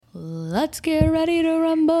Let's get ready to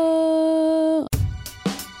rumble.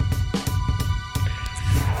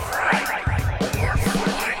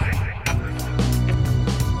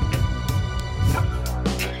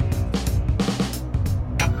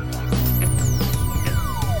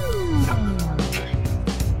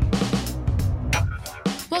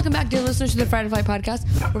 Welcome back, dear listeners, to the Friday Flight Podcast,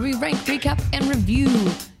 where we rank, recap, and review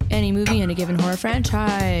any movie in a given horror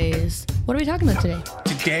franchise. What are we talking about today?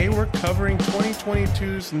 Today we're covering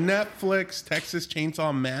 2022's Netflix Texas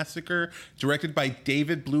Chainsaw Massacre, directed by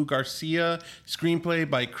David Blue Garcia, screenplay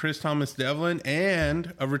by Chris Thomas Devlin,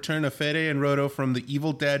 and a return of Fede and Rodo from the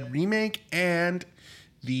Evil Dead remake and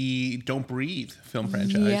the Don't Breathe film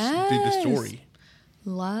franchise. Yes. Did the story.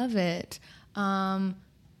 Love it.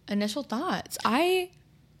 Initial thoughts. I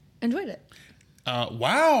enjoyed it.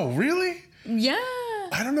 Wow, really? Yeah.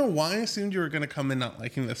 I don't know why I assumed you were going to come in not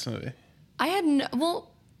liking this movie. I had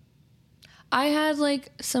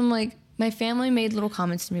my family made little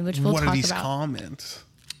comments to me, which we'll talk about. What are these comments?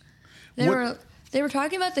 They were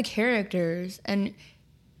talking about the characters, and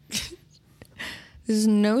there's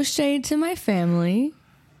no shade to my family.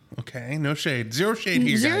 Okay, no shade. Zero shade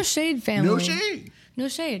here, Zero guys. shade, family. No shade. No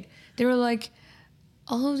shade. They were like,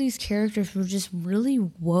 all of these characters were just really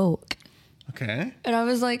woke. Okay. And I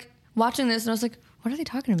was like, watching this, and I was like, what are they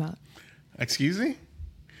talking about? Excuse me?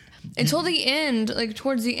 Until the end, like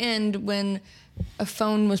towards the end, when a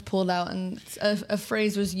phone was pulled out and a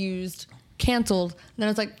phrase was used, canceled, then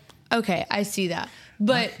I was like, okay, I see that.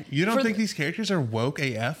 But you don't think these characters are woke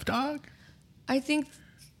AF, dog? I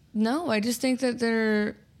just think that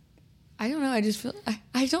they're, I don't know, I just feel,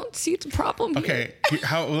 I don't see the problem here. Okay,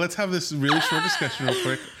 let's have this really short discussion real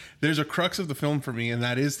quick. There's a crux of the film for me, and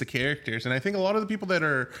that is the characters. And I think a lot of the people that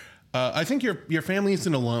are, I think your family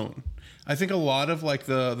isn't alone. I think a lot of like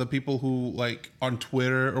the people who like on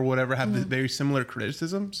Twitter or whatever have very similar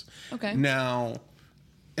criticisms. Okay. Now,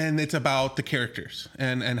 and it's about the characters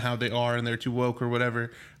and how they are and they're too woke or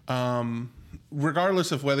whatever.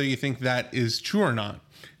 Regardless of whether you think that is true or not,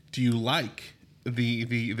 do you like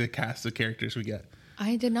the cast of characters we get?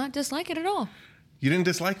 I did not dislike it at all. You didn't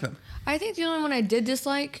dislike them? I think the only one I did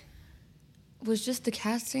dislike was just the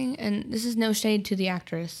casting, and this is no shade to the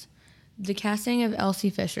actress, the casting of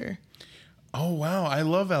Elsie Fisher. Oh, wow. I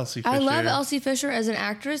love Elsie Fisher. I love Elsie Fisher as an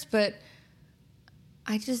actress, but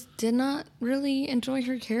I just did not really enjoy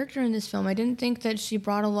her character in this film. I didn't think that she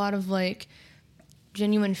brought a lot of, like,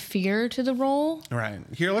 genuine fear to the role. Right.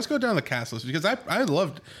 Here, let's go down the cast list, because I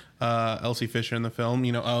loved Elsie Fisher in the film,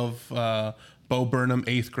 of Bo Burnham,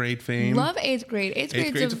 8th grade fame. Love 8th grade.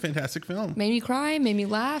 8th grade's a fantastic film. Made me cry, made me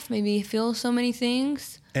laugh, made me feel so many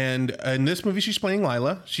things. And in this movie, she's playing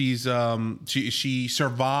Lila. She's she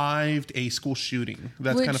survived a school shooting.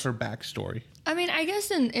 That's kind of her backstory. I mean, I guess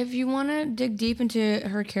if you want to dig deep into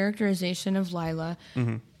her characterization of Lila,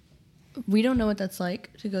 we don't know what that's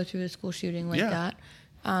like to go through a school shooting like that.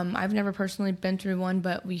 I've never personally been through one,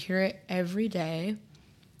 but we hear it every day.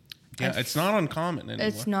 Yeah, it's not uncommon anymore.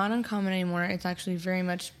 It's not uncommon anymore. It's actually very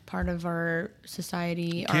much part of our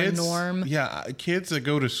society, our norm. Yeah, kids that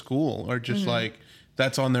go to school are just like,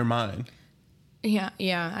 that's on their mind. Yeah.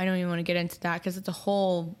 I don't even want to get into that because it's a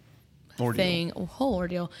whole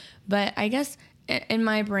ordeal. But I guess in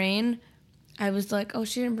my brain, I was like, oh,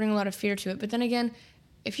 she didn't bring a lot of fear to it. But then again,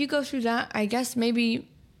 if you go through that, I guess maybe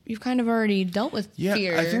you've kind of already dealt with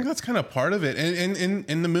fear. I think that's kind of part of it. And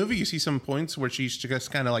in the movie, you see some points where she's just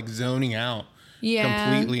kind of like zoning out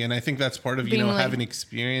completely. And I think that's part of, having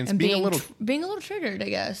experience, and being a little triggered, I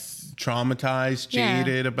guess. Traumatized,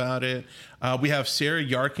 jaded about it. We have Sarah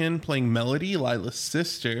Yarkin playing Melody, Lila's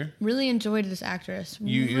sister. Really enjoyed this actress.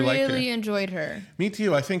 You liked her? Really enjoyed her. Me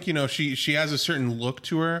too. I think, she has a certain look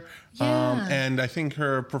to her. Yeah. And I think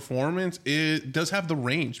her performance does have the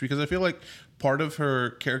range, because I feel like part of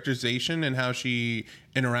her characterization and how she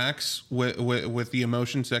interacts with the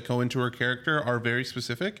emotions that go into her character are very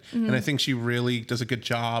specific. And I think she really does a good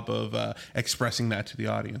job of expressing that to the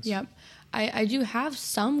audience. Yep. I do have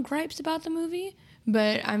some gripes about the movie,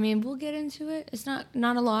 but I mean, we'll get into it. It's not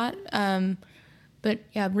a lot. But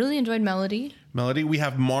yeah, really enjoyed Melody. We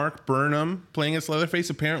have Mark Burnham playing as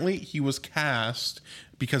Leatherface. Apparently, he was cast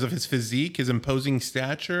because of his physique, his imposing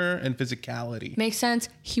stature, and physicality. Makes sense.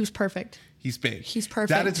 He was perfect. He's big. He's perfect.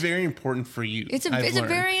 That is very important for you. It's a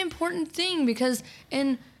very important thing because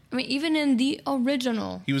even in the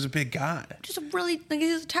original, he was a big guy. Just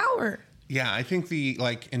he's a tower. Yeah, I think the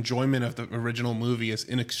enjoyment of the original movie is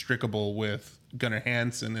inextricable with Gunnar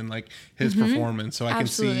Hansen and his performance. So I can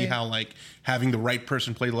see how having the right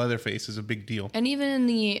person play Leatherface is a big deal. And even in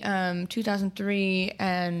the 2003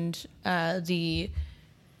 and the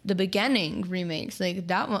the beginning remakes, like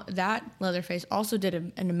that one, that Leatherface also did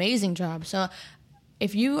an amazing job. So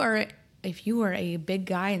if you are a big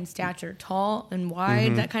guy in stature, tall and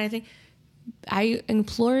wide, that kind of thing, I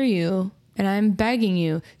implore you and I'm begging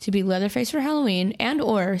you to be Leatherface for Halloween, and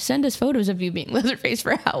or send us photos of you being Leatherface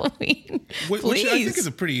for Halloween. Which I think is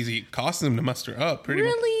a pretty easy costume to muster up.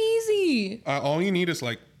 Really easy. All you need is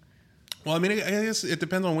like, well, I mean, I guess it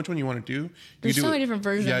depends on which one you want to do. There's so many different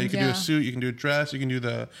versions. Yeah, you can do a suit, you can do a dress, you can do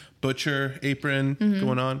the butcher apron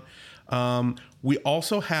going on. We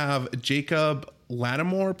also have Jacob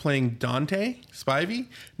Lattimore playing Dante Spivey.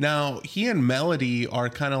 Now, he and Melody are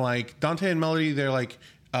kind of like, Dante and Melody, they're like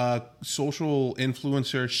social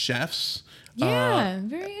influencer chefs. Yeah,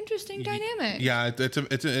 very interesting dynamic. Yeah,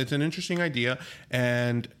 it's an interesting idea.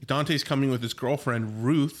 And Dante's coming with his girlfriend,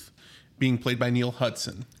 Ruth, being played by Neil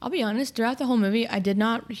Hudson. I'll be honest, throughout the whole movie, I did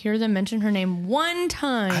not hear them mention her name one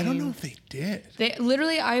time. I don't know if they did. They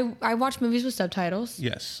literally, I watch movies with subtitles.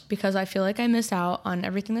 Yes. Because I feel like I miss out on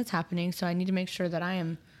everything that's happening, so I need to make sure that I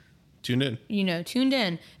am tuned in. Tuned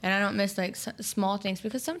in, and I don't miss like small things,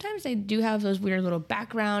 because sometimes they do have those weird little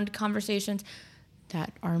background conversations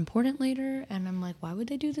that are important later, and I'm like, why would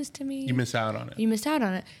they do this to me? You miss out on it. You missed out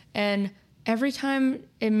on it. And every time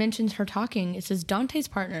it mentions her talking, it says Dante's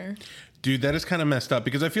partner. Dude, that is kind of messed up,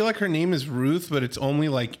 because I feel like her name is Ruth, but it's only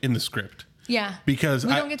like in the script. Yeah. Because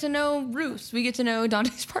we don't get to know Ruth. We get to know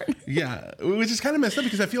Dante's partner. Yeah. Which is kind of messed up,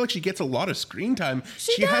 because I feel like she gets a lot of screen time.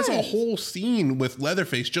 She has a whole scene with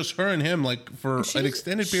Leatherface, just her and him, like for an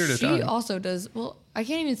extended period of time. She also does, well, I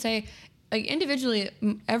can't even say, like individually,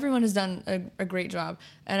 everyone has done a great job.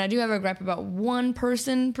 And I do have a gripe about one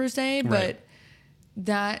person per se, but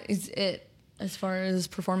that is it as far as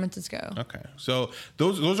performances go. Okay, so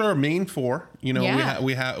those are our main four. You know,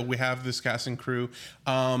 we have this cast and crew,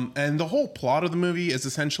 and the whole plot of the movie is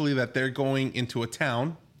essentially that they're going into a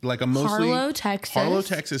town, like a mostly Harlow,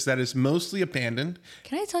 Texas, that is mostly abandoned.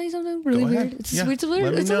 Can I tell you something really weird? It's a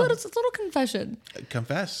little confession.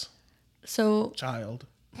 Confess. So, child.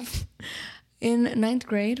 In 9th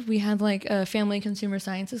grade, we had like family consumer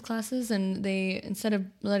sciences classes, and they, instead of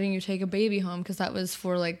letting you take a baby home, because that was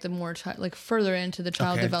for like the more further into the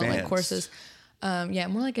child development courses,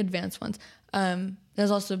 more like advanced ones. That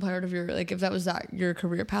was also part of your, like, if that was your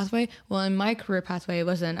career pathway. Well, in my career pathway, it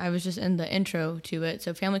wasn't. I was just in the intro to it.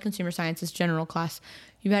 So family consumer sciences general class,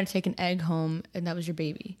 you had to take an egg home, and that was your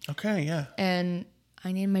baby. Okay, yeah. And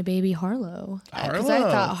I named my baby Harlow. Because I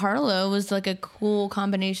thought Harlow was like a cool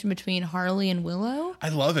combination between Harley and Willow. I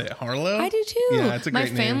love it. Harlow? I do too. Yeah, it's a great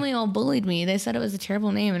name. My family all bullied me. They said it was a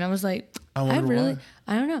terrible name. And I was like, I don't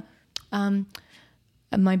know.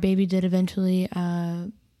 My baby did eventually, I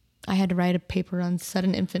had to write a paper on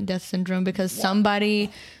sudden infant death syndrome because somebody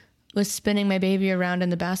was spinning my baby around in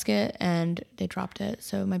the basket and they dropped it.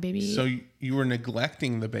 So my baby... So you were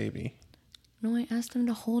neglecting the baby. No, I asked them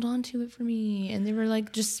to hold on to it for me, and they were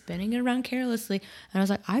like just spinning it around carelessly. And I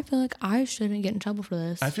was like, I feel like I shouldn't get in trouble for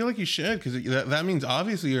this. I feel like you should, because that means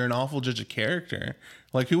obviously you're an awful judge of character.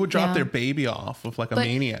 Like, who would drop their baby off with like a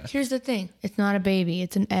maniac? Here's the thing: it's not a baby;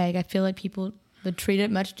 it's an egg. I feel like people would treat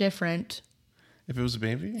it much different if it was a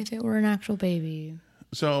baby. If it were an actual baby.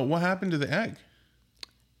 So what happened to the egg?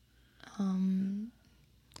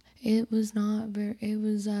 It was not very.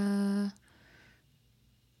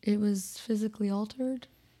 It was physically altered.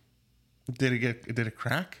 Did it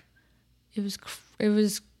crack? It was,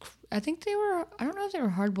 I think I don't know if they were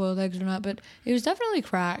hard-boiled eggs or not, but it was definitely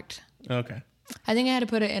cracked. Okay. I think I had to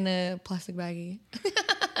put it in a plastic baggie.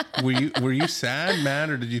 Were you sad, mad,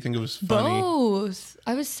 or did you think it was funny? Both.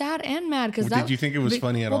 I was sad and mad because did you think it was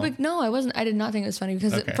funny at all? No, I wasn't. I did not think it was funny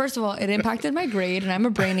because first of all, it impacted my grade, and I'm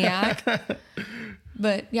a brainiac.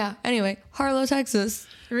 But yeah, anyway, Harlow, Texas.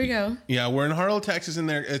 Here we go. Yeah, we're in Harlow, Texas, and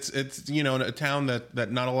there it's a town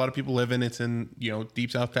that not a lot of people live in. It's in deep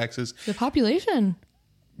South Texas. The population,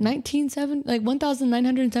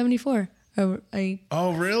 1,974.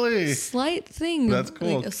 Oh, really? Slight thing. That's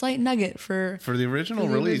cool. Like a slight nugget for the original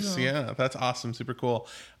release. Yeah, that's awesome. Super cool.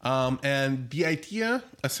 And the idea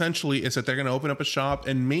essentially is that they're going to open up a shop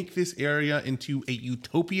and make this area into a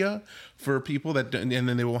utopia for people and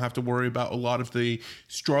then they won't have to worry about a lot of the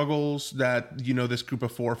struggles that this group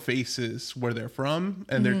of four faces where they're from,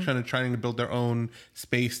 and they're trying to build their own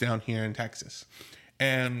space down here in Texas.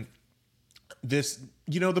 And this,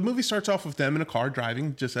 the movie starts off with them in a car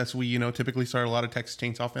driving, just as we, typically start a lot of Texas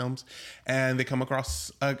Chainsaw films. And they come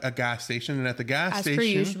across a gas station. And at the gas station... As per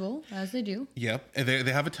usual, as they do. Yep. And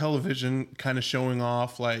they have a television kind of showing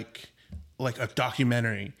off, like like a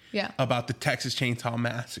documentary about the Texas Chainsaw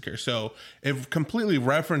Massacre. So it completely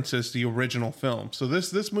references the original film. So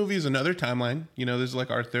this movie is another timeline. You know, this is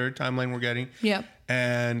like our third timeline we're getting. Yeah.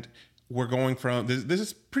 And we're going from this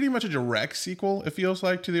is pretty much a direct sequel, it feels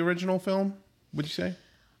like, to the original film. Would you say?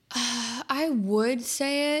 I would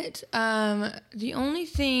say it. The only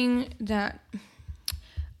thing that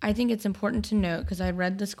I think it's important to note, because I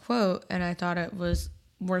read this quote and I thought it was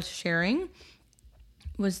worth sharing,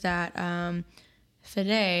 was that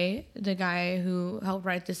Fede, the guy who helped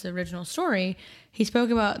write this original story, he spoke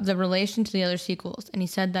about the relation to the other sequels, and he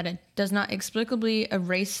said that it does not explicably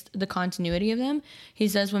erase the continuity of them. He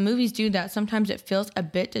says when movies do that, sometimes it feels a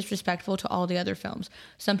bit disrespectful to all the other films.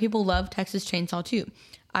 Some people love Texas Chainsaw 2.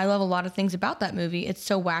 I love a lot of things about that movie. It's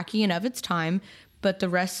so wacky and of its time, but the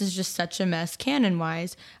rest is just such a mess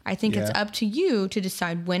canon-wise. I think it's up to you to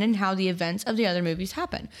decide when and how the events of the other movies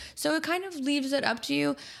happen. So it kind of leaves it up to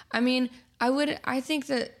you. I mean, I think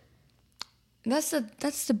that that's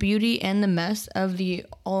the beauty and the mess of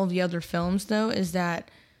all of the other films, though, is that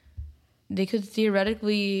they could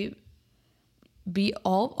theoretically be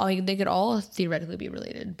they could all theoretically be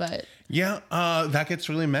related, but that gets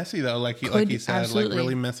really messy though, like he said, absolutely. Like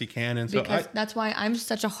really messy canon. So that's why I'm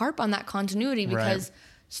such a harp on that continuity, because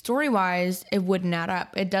story-wise it wouldn't add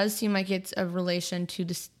up. It does seem like it's a relation to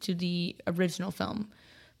the original film,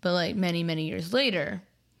 but like many years later.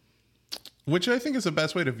 Which I think is the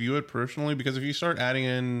best way to view it personally, because if you start adding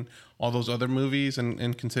in all those other movies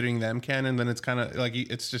and considering them canon, then it's kind of like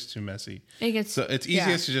it's just too messy. So it's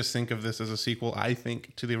easiest to just think of this as a sequel, I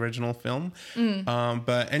think, to the original film.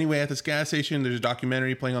 But anyway, at this gas station, there's a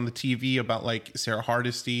documentary playing on the TV about like Sarah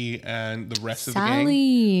Hardesty and the rest of the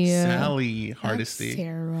gang. Sally Hardesty.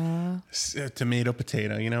 Sarah. Tomato,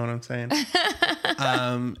 potato. You know what I'm saying?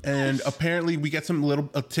 And apparently we get some little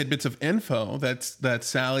tidbits of info that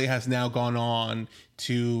Sally has now gone on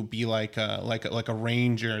to be like a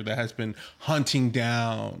ranger that has been hunting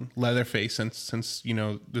down Leatherface since you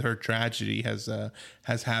know her tragedy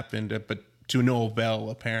has happened, but to no avail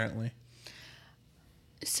apparently.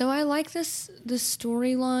 So I like this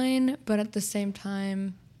storyline, but at the same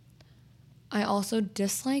time, I also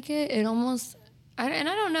dislike it. It almost, and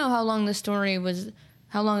I don't know how long ago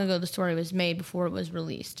the story was made before it was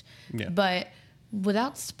released. Yeah. But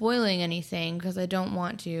without spoiling anything, because I don't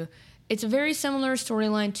want to, it's a very similar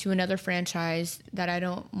storyline to another franchise that I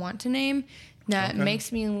don't want to name. That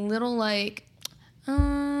makes me a little like,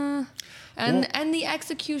 and the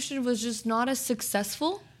execution was just not as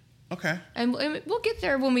successful. Okay. And we'll get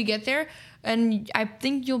there when we get there, and I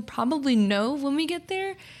think you'll probably know when we get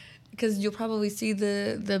there, because you'll probably see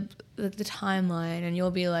the timeline, and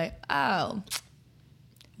you'll be like, oh,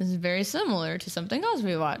 this is very similar to something else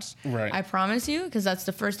we watched. Right. I promise you, because that's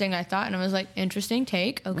the first thing I thought, and I was like, interesting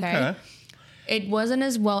take. Okay. It wasn't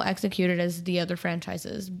as well executed as the other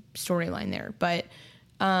franchises' storyline there, but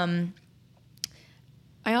I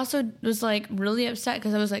also was like really upset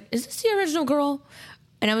because I was like, is this the original girl?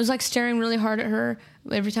 And I was like staring really hard at her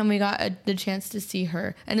every time we got the chance to see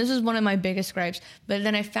her. And this was one of my biggest gripes. But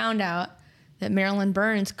then I found out that Marilyn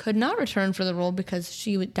Burns could not return for the role because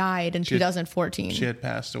she died in 2014. She had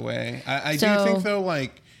passed away. I do think, though,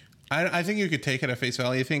 like, I think you could take it at face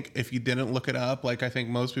value. I think if you didn't look it up, like, I think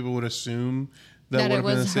most people would assume that would have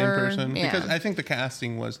been the same person. Yeah. Because I think the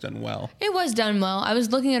casting was done well. It was done well. I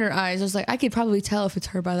was looking at her eyes. I was like, I could probably tell if it's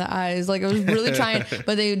her by the eyes. Like, I was really trying,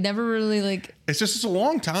 but they never really, like... It's a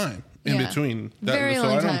long time in between. Very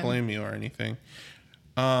long time. So I don't blame you or anything.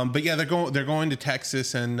 But yeah, they're going to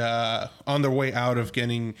Texas, and on their way out of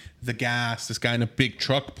getting the gas, this guy in a big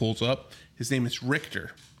truck pulls up. His name is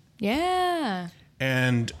Richter. Yeah.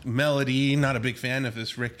 And Melody, not a big fan of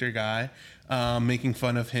this Richter guy, making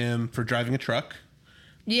fun of him for driving a truck.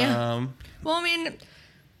 Yeah. Well, I mean,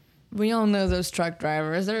 we all know those truck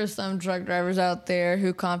drivers. There are some truck drivers out there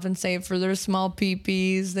who compensate for their small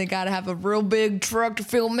PPs. They got to have a real big truck to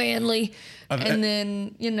feel manly. And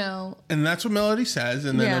then, you know. And that's what Melody says.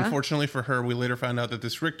 And then, unfortunately for her, we later found out that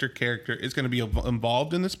this Richter character is going to be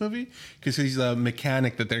involved in this movie because he's a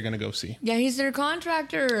mechanic that they're going to go see. Yeah, he's their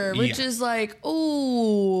contractor, which is like,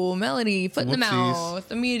 oh, Melody, foot in the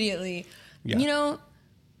mouth immediately. Yeah. You know,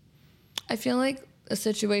 I feel like a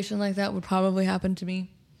situation like that would probably happen to me.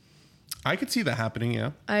 I could see that happening,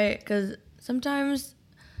 yeah. Because sometimes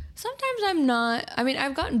I'm not. I mean,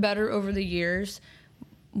 I've gotten better over the years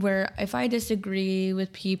where if I disagree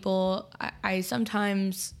with people, I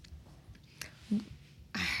sometimes...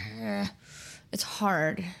 it's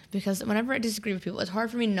hard because whenever I disagree with people, it's hard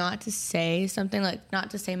for me not to say something, like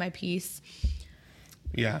not to say my piece.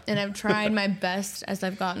 Yeah. And I've tried my best as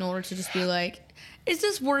I've gotten older to just be like, is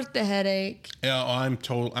this worth the headache? Yeah, I'm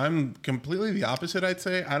completely the opposite, I'd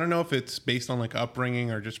say. I don't know if it's based on like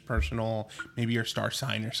upbringing or just personal, maybe your star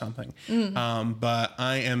sign or something. But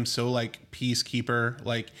I am so like peacekeeper.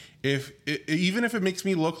 Like even if it makes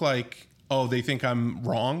me look like, oh, they think I'm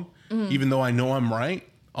wrong, even though I know I'm right,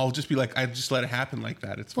 I'll just be like, I just let it happen like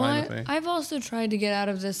that. It's fine with me. I've also tried to get out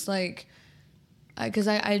of this, like, because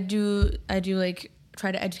I do like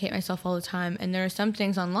try to educate myself all the time, and there are some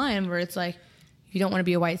things online where it's like, you don't want to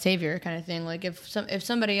be a white savior kind of thing. Like if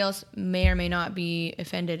somebody else may or may not be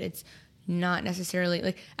offended, it's not necessarily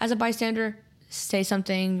like, as a bystander, say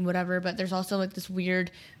something, whatever. But there's also like this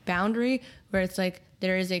weird boundary where it's like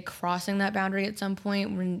there is a crossing that boundary at some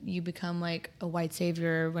point when you become like a white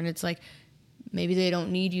savior, when it's like maybe they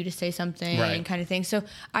don't need you to say something, right, kind of thing. So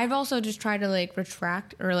I've also just tried to like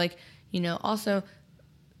retract, or like, also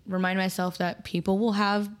remind myself that people will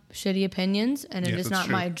have shitty opinions, and it is not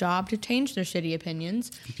my job to change their shitty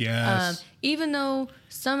opinions. Yes. Even though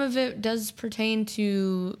some of it does pertain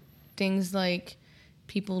to things like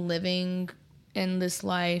people living in this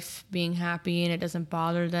life, being happy, and it doesn't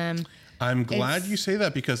bother them. I'm glad you say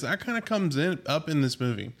that, because that kind of comes up in this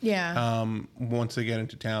movie. Yeah. Once they get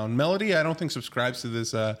into town, Melody, I don't think subscribes to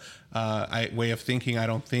this way of thinking. I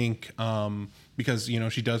don't think because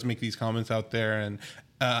she does make these comments out there, and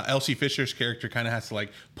Elsie Fisher's character kind of has to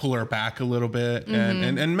like pull her back a little bit,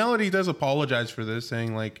 and Melody does apologize for this,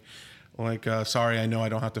 saying like sorry, I know I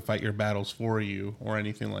don't have to fight your battles for you or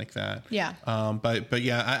anything like that. Yeah. But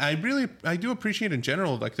yeah, I do appreciate in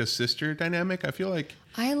general like the sister dynamic. I feel like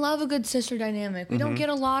I love a good sister dynamic. We don't get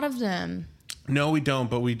a lot of them. No, we don't,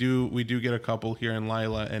 but we do get a couple here in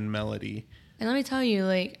Lila and Melody. And let me tell you,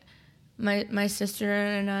 like my sister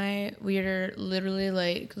and I, we are literally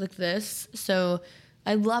like this. So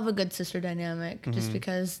I love a good sister dynamic, just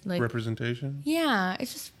because like representation. Yeah,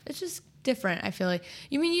 it's just different. I feel like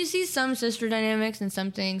you see some sister dynamics in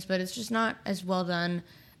some things, but it's just not as well done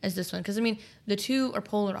as this one. Because the two are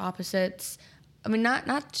polar opposites. Not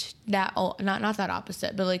that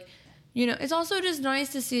opposite, but like it's also just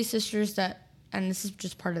nice to see sisters that, and this is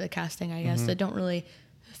just part of the casting, I guess, that don't really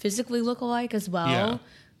physically look alike as well. Yeah.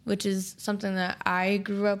 Which is something that I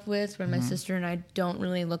grew up with, where my sister and I don't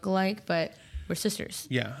really look alike, but we're sisters.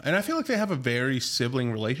 Yeah, and I feel like they have a very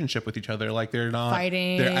sibling relationship with each other. Like they're not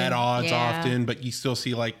fighting, they're at odds often, but you still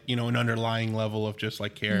see like an underlying level of just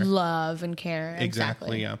like care, love, and care.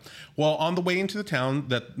 Exactly. Yeah. Well, on the way into the town,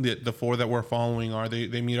 that the four that we're following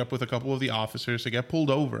they meet up with a couple of the officers. They get pulled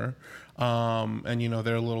over, and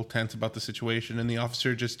they're a little tense about the situation. And the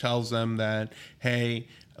officer just tells them that, hey,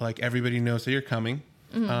 like everybody knows that you're coming.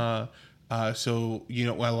 So,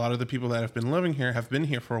 a lot of the people that have been living here have been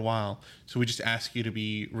here for a while. So we just ask you to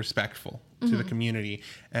be respectful to the community.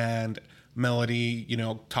 And Melody,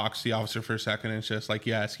 talks to the officer for a second, and it's just like,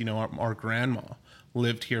 yes, our grandma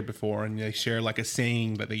lived here before, and they share like a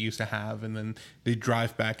saying that they used to have. And then they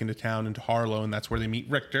drive back into town, into Harlow, and that's where they meet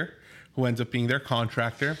Richter, who ends up being their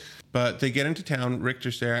contractor. But they get into town,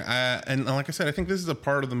 Richter's there. And like I said, I think this is a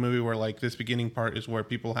part of the movie where like this beginning part is where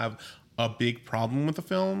people have a big problem with the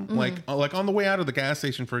film. Like on the way out of the gas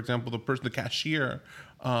station, for example, the cashier,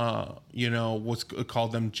 was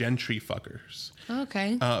called them gentry fuckers.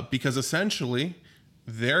 Okay. Because essentially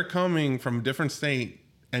they're coming from a different state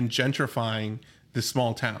and gentrifying this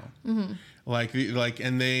small town.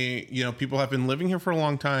 And they, people have been living here for a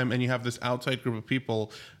long time, and you have this outside group of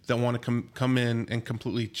people that want to come in and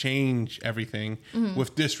completely change everything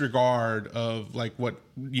with disregard of like what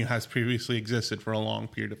has previously existed for a long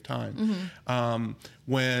period of time.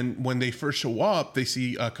 When they first show up, they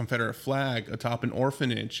see a Confederate flag atop an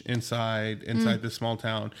orphanage inside this small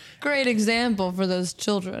town. Great example for those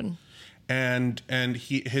children. And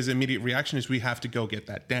his immediate reaction is, we have to go get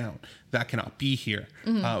that down. That cannot be here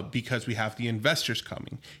because we have the investors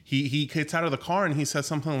coming. He gets out of the car and he says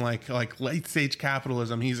something like late stage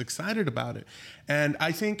capitalism. He's excited about it, and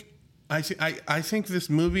I think this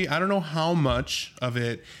movie, I don't know how much of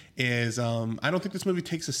it is. I don't think this movie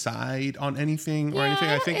takes a side on anything or anything.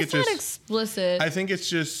 I think it's just not explicit. I think it's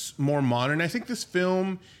just more modern. I think this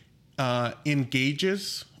film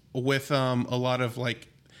engages with a lot of like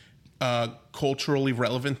culturally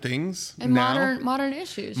relevant things and now. modern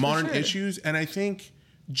issues. And I think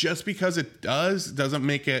just because it doesn't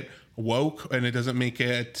make it woke, and it doesn't make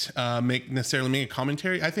it necessarily make a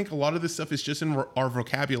commentary. I think a lot of this stuff is just in our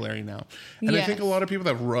vocabulary now, and I think a lot of people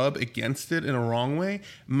that rub against it in a wrong way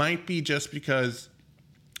might be just because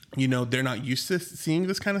they're not used to seeing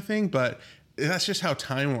this kind of thing. But that's just how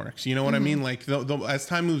time works. You know what I mean? Like as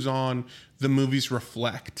time moves on, the movies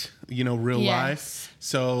reflect, real life.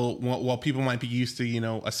 So while people might be used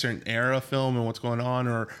to, a certain era of film and what's going on,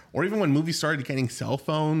 or even when movies started getting cell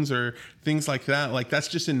phones or things like that, like that's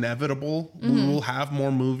just inevitable. We will have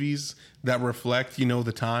more movies that reflect,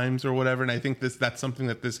 the times or whatever. And I think that's something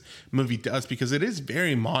that this movie does, because it is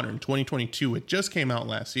very modern. 2022, it just came out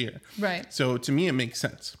last year. Right. So to me, it makes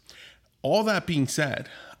sense. All that being said,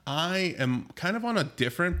 I am kind of on a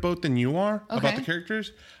different boat than you are about the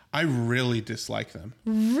characters. I really dislike them.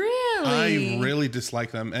 Really? I really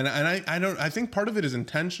dislike them. And I think part of it is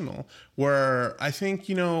intentional, where I think,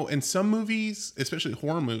 in some movies, especially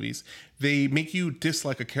horror movies, they make you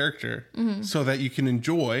dislike a character so that you can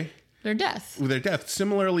enjoy their death.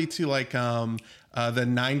 Similarly to like the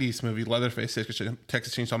 90s movie Leatherface,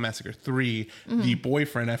 Texas Chainsaw Massacre 3, the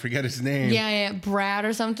boyfriend, I forget his name. Yeah, Brad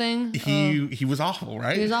or something. He was awful,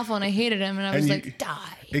 right? He was awful, and I hated him, and I was like,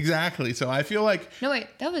 die. Exactly. So I feel like... No, wait,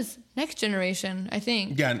 that was Next Generation, I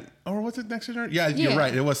think. Yeah, or was it Next Generation? Yeah, you're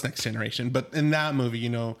right, it was Next Generation. But in that movie,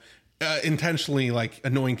 intentionally like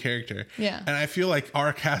annoying character. Yeah. And I feel like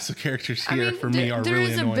our cast of characters here for me are there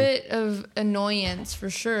really is annoying. a bit of annoyance for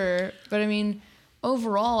sure, but I mean,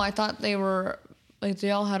 overall, I thought they were like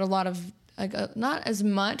they all had a lot of like not as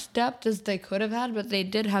much depth as they could have had, but they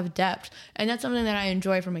did have depth, and that's something that I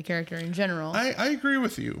enjoy from a character in general. I agree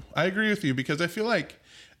with you. Because I feel like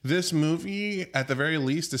this movie, at the very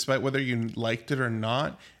least, despite whether you liked it or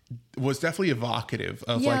not, was definitely evocative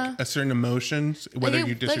of like a certain emotions, whether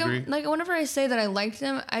you disagree. Like whenever I say that I liked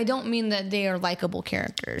them, I don't mean that they are likable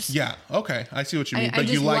characters. Yeah, okay, I see what you mean. But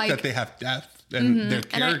you like that they have depth and their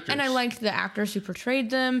characters. And I liked the actors who portrayed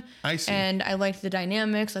them. I see. And I liked the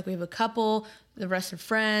dynamics. Like we have a couple, the rest are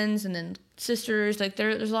friends, and then sisters. Like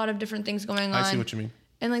there's a lot of different things going on. I see what you mean.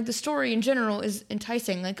 And like the story in general is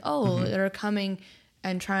enticing. Like, they're coming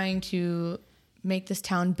and trying to make this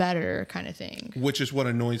town better kind of thing. Which is what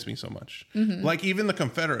annoys me so much. Like even the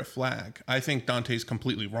Confederate flag, I think Dante's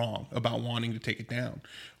completely wrong about wanting to take it down.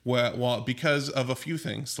 Well, because of a few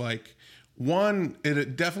things. Like one,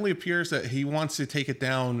 it definitely appears that he wants to take it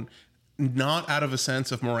down not out of a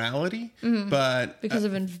sense of morality, but because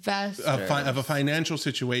of investors. Of a financial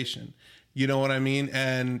situation. You know what I mean?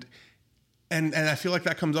 And I feel like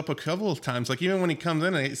that comes up a couple of times. Like even when he comes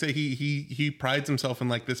in, I say he prides himself in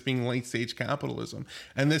like this being late stage capitalism,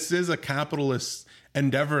 and this is a capitalist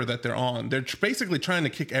endeavor that they're on. They're basically trying to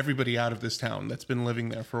kick everybody out of this town that's been living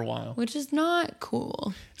there for a while, which is not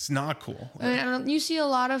cool. It's not cool. I mean, you see a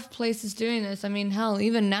lot of places doing this. I mean, hell,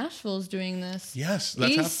 even Nashville's doing this. Yes,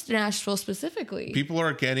 Nashville specifically. People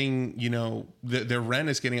are getting, their rent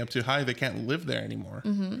is getting up too high. They can't live there anymore.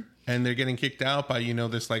 And they're getting kicked out by,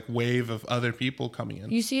 this like wave of other people coming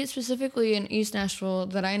in. You see it specifically in East Nashville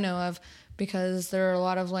that I know of, because there are a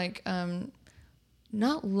lot of like,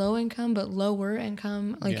 not low income, but lower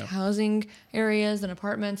income, like housing areas and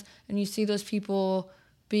apartments. And you see those people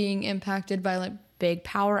being impacted by like big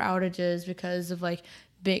power outages because of like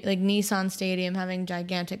big, like Nissan Stadium having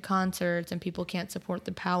gigantic concerts and people can't support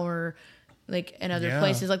the power like in other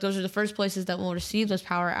places. Like those are the first places that will receive those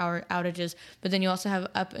power outages. But then you also have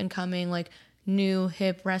up and coming like new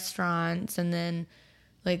hip restaurants, and then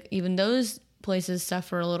like even those places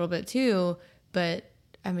suffer a little bit too. But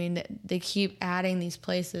I mean, they keep adding these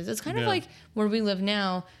places. It's kind of like where we live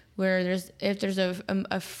now, where if there's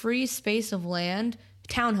a free space of land,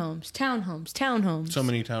 townhomes. So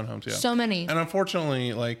many townhomes, yeah. So many. And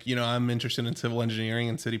unfortunately, like, I'm interested in civil engineering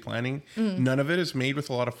and city planning. None of it is made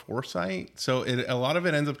with a lot of foresight. So a lot of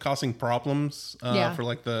it ends up causing problems for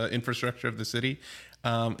like the infrastructure of the city.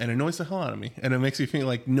 And it annoys the hell out of me. And it makes me feel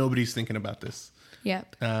like nobody's thinking about this.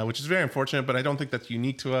 Yep. Which is very unfortunate, but I don't think that's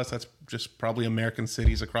unique to us. That's just probably American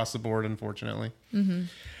cities across the board, unfortunately.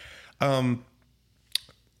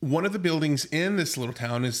 One of the buildings in this little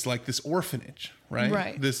town is like this orphanage, right?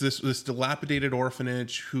 Right. This dilapidated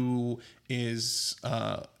orphanage who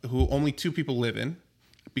only two people live in,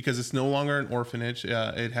 because it's no longer an orphanage.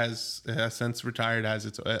 It has since retired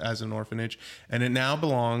as an orphanage, and it now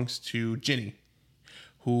belongs to Ginny,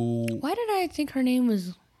 who. Why did I think her name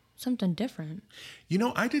was something different?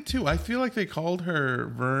 I did too. I feel like they called her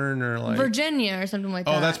Vern or like Virginia or something like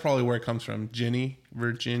that. Oh, that's probably where it comes from. Ginny,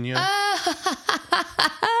 Virginia.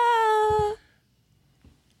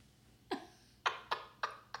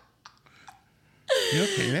 You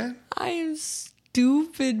okay, man? I am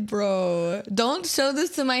stupid, bro. Don't show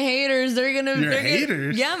this to my haters. They're gonna.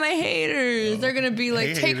 Haters? Yeah, my haters. They're gonna be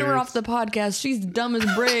like, take her off the podcast. She's dumb as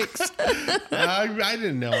bricks. I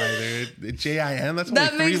didn't know either. J-I-N. That's only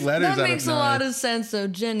three letters. That makes a lot of sense, though.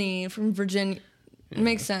 Jenny from Virginia.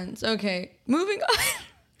 Makes sense. Okay, moving on.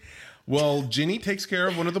 Well, Ginny takes care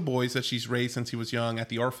of one of the boys that she's raised since he was young at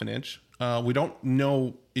the orphanage. We don't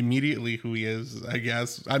know immediately who he is, I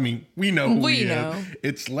guess. I mean, we know who he is.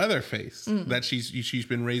 It's Leatherface that she's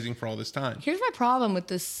been raising for all this time. Here's my problem with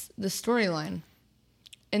this storyline.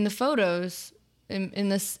 In the photos, in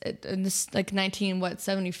this like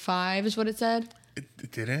 75 is what it said.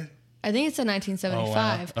 Did it? I think it said 1975. Oh,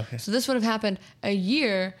 wow. Okay. So this would have happened a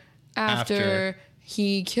year after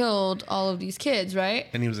he killed all of these kids, right?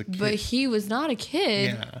 And he was a kid. But he was not a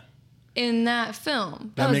kid in that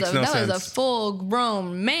film. That makes no sense. That was a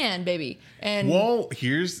full-grown man, baby. And well,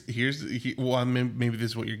 maybe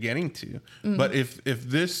this is what you're getting to. But if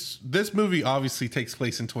this movie obviously takes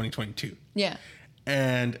place in 2022. Yeah.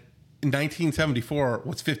 And 1974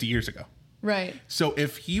 was 50 years ago. Right. So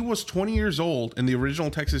if he was 20 years old in the original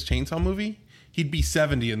Texas Chainsaw movie, he'd be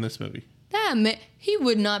 70 in this movie. He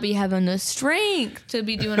would not be having the strength to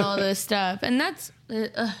be doing all this stuff. And that's...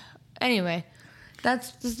 anyway,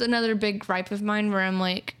 that's just another big gripe of mine where I'm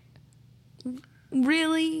like,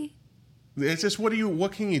 really? It's just,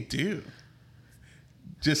 what can you do?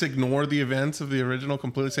 Just ignore the events of the original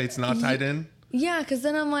completely, say it's not tied in? Yeah, because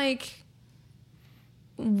then I'm like...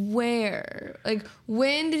 Where? Like,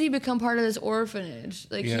 when did he become part of this orphanage?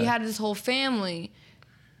 Like, he had this whole family.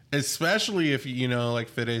 Especially if, like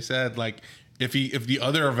Fede said, like, if the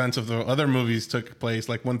other events of the other movies took place,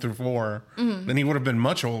 like 1 through 4, then he would have been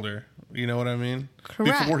much older. You know what I mean?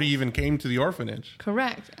 Correct. Before he even came to the orphanage.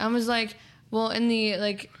 Correct. I was like, well, in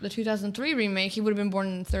the 2003 remake, he would have been born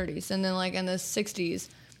in the 30s. And then, like, in the 60s.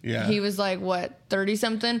 Yeah. He was like, what, 30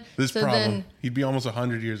 something? He'd be almost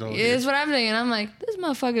 100 years old. Is what I'm thinking. I'm like, this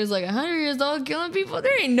motherfucker is like 100 years old killing people.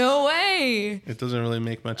 There ain't no way. It doesn't really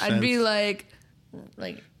make much sense. I'd be like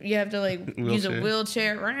you have to use a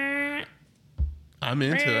wheelchair. I'm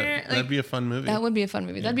into it. That'd be a fun movie. That would be a fun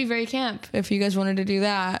movie. Yeah. That'd be very camp if you guys wanted to do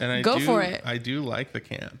that. And Go for it. I do like the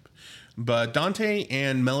camp. But Dante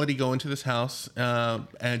and Melody go into this house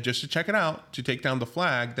and just to check it out, to take down the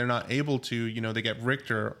flag. They're not able to, they get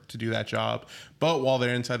Richter to do that job. But while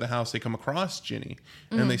they're inside the house, they come across Ginny.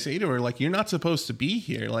 And they say to her, like, you're not supposed to be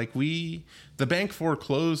here. Like, the bank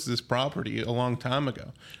foreclosed this property a long time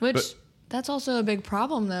ago. That's also a big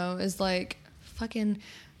problem, though, is like fucking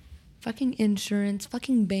insurance,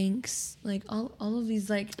 fucking banks, like all of these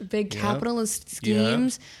like big capitalist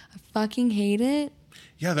schemes. I fucking hate it.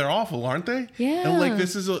 Yeah, they're awful, aren't they? Yeah. And like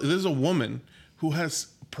this is a woman who has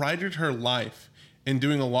prided her life in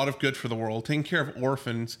doing a lot of good for the world, taking care of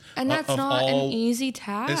orphans. And that's not an easy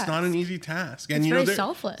task. It's not an easy task. And it's very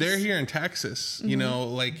selfless. They're here in Texas,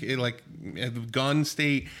 like gun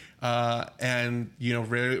state, and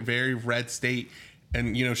very, very red state.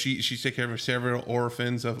 And she's taken care of several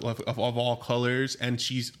orphans of all colors, and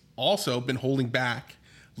she's also been holding back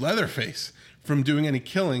Leatherface from doing any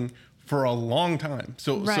killing for a long time.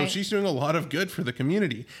 So she's doing a lot of good for the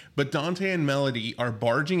community. But Dante and Melody are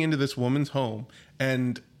barging into this woman's home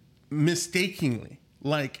and mistakenly,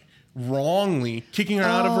 like wrongly, kicking her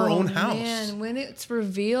out of her own house. Man, when it's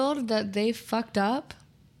revealed that they fucked up.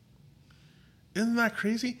 Isn't that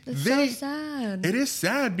crazy? It's so sad. It is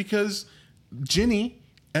sad because Ginny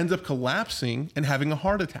ends up collapsing and having a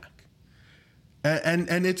heart attack.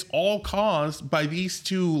 And it's all caused by these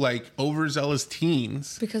two like overzealous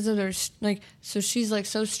teens. Because of their so she's like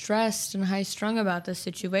so stressed and high strung about this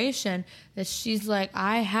situation that she's like,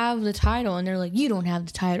 I have the title, and they're like, you don't have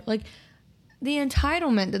the title. Like the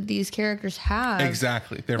entitlement that these characters have.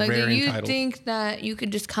 Exactly, they're like, very you entitled. Think that you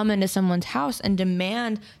could just come into someone's house and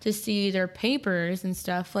demand to see their papers and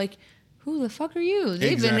stuff like. Who the fuck are you?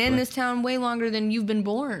 They've been in this town way longer than you've been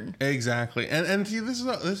born. Exactly. And see, this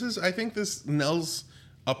is I think this nails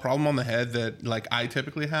a problem on the head that like I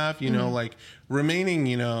typically have, like remaining,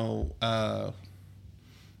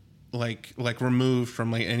 like removed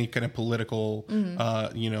from like any kind of political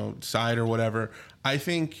side or whatever. I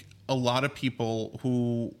think a lot of people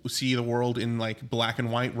who see the world in like black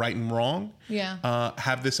and white, right and wrong,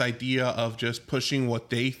 have this idea of just pushing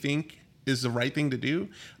what they think is the right thing to do.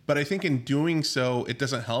 But I think in doing so, it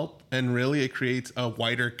doesn't help. And really, it creates a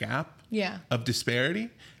wider gap of disparity.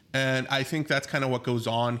 And I think that's kind of what goes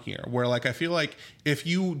on here, where like I feel like if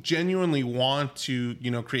you genuinely want to,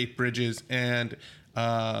 create bridges and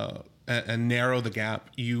narrow the gap,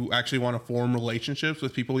 you actually want to form relationships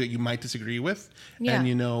with people that you might disagree with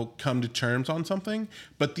and, come to terms on something.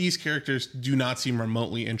 But these characters do not seem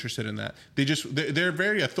remotely interested in that. They're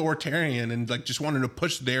very authoritarian and like just wanting to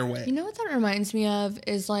push their way. You know what that reminds me of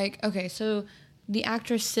is like, okay, so the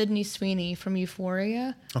actress Sydney Sweeney from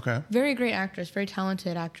Euphoria. Okay. Very great actress, very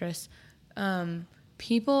talented actress. But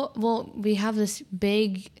we have this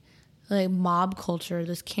big like mob culture,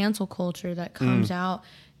 this cancel culture that comes out,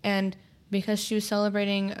 and because she was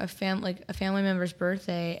celebrating a family member's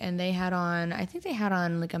birthday, and they had on, I think they had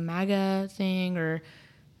on like a MAGA thing or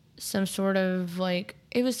some sort of like,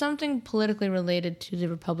 it was something politically related to the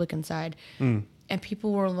Republican side, and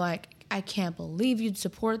people were like, I can't believe you'd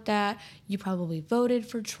support that. You probably voted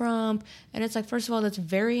for Trump. And it's like, first of all, that's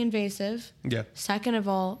very invasive. Yeah. Second of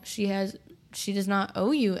all, she does not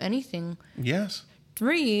owe you anything. Yes.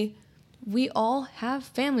 3, we all have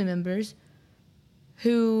family members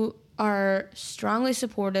who are strongly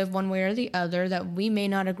supportive one way or the other that we may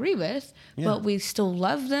not agree with, but we still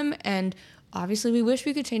love them, and obviously we wish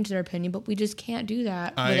we could change their opinion, but we just can't do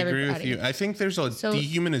that with everybody. I agree with you. I think there's a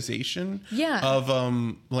dehumanization of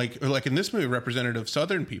like in this movie, representative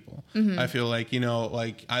Southern people. I feel like,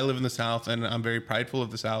 like I live in the South and I'm very prideful of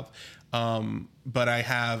the South. But I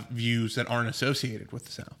have views that aren't associated with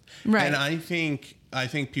the South. Right. And I think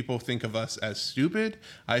people think of us as stupid.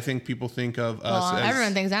 I think people think of us as...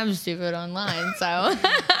 everyone thinks I'm stupid online, so...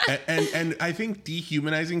 and I think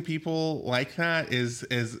dehumanizing people like that is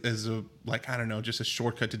a, like, I don't know, just a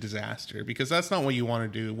shortcut to disaster, because that's not what you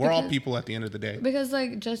want to do. We're all people at the end of the day. Because,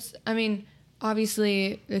 like,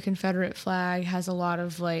 obviously the Confederate flag has a lot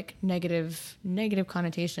of, like, negative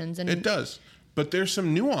connotations. And it does. But there's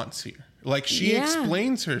some nuance here. Like, she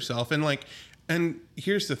explains herself, and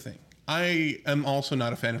here's the thing. I am also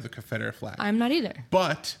not a fan of the Confederate flag. I'm not either.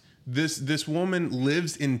 But this woman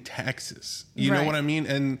lives in Texas. You know what I mean?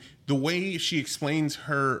 And the way she explains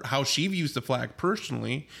how she views the flag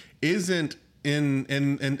personally isn't in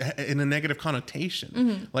a negative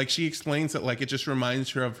connotation. Like, she explains that, like, it just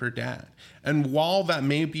reminds her of her dad. And while that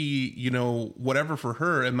may be, whatever for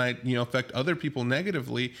her, it might, affect other people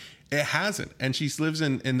negatively, it hasn't. And she lives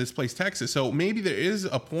in this place, Texas. So maybe there is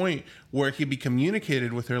a point where it can be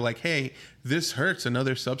communicated with her, like, hey, this hurts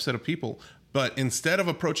another subset of people. But instead of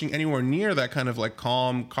approaching anywhere near that kind of like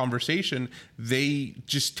calm conversation, they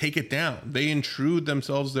just take it down. They intrude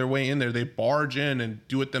themselves their way in there. They barge in and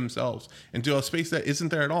do it themselves into a space that isn't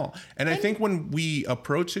there at all. And I think when we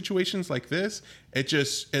approach situations like this,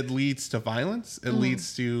 it leads to violence. It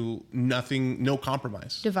leads to nothing, no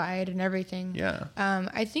compromise. Divide and everything. Yeah.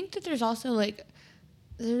 I think that there's also like,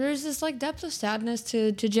 there's this like depth of sadness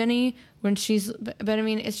to Jenny when but I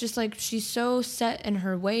mean, it's just like she's so set in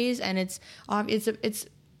her ways, and it's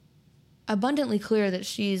abundantly clear that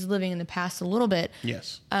she's living in the past a little bit.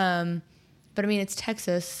 Yes. But I mean, it's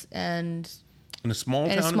Texas, and in a small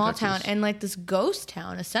town, and like this ghost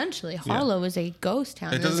town essentially. Harlow is a ghost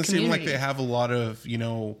town. It doesn't seem like they have a lot of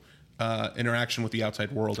interaction with the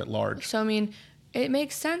outside world at large. So I mean, it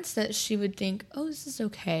makes sense that she would think, oh, this is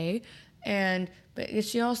okay. But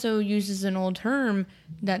she also uses an old term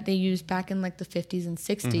that they used back in like the 50s and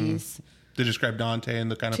 60s. To describe Dante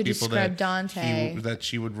and the kind of people that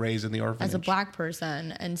she would raise in the orphanage. As a black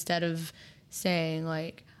person, instead of saying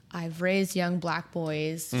like, I've raised young black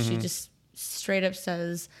boys, she just straight up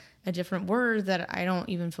says a different word that I don't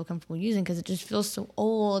even feel comfortable using because it just feels so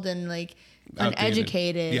old and like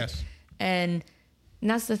uneducated. Yes. And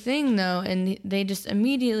that's the thing, though, and they just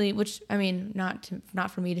immediately, which I mean, not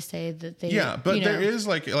for me to say that they. Yeah, but there is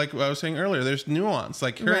like I was saying earlier, there's nuance.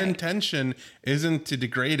 Like her intention isn't to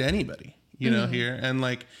degrade anybody, here, and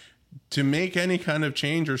like to make any kind of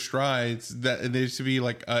change or strides, that there needs to be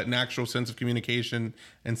like an actual sense of communication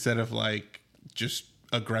instead of like just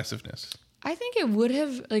aggressiveness. I think it would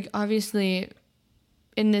have like obviously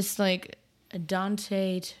in this like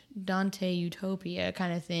Dante utopia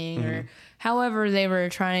kind of thing, or however they were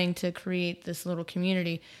trying to create this little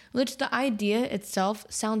community, which the idea itself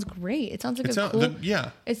sounds great. It sounds like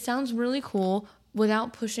it sounds really cool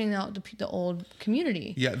without pushing out the old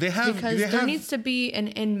community. Yeah, there needs to be an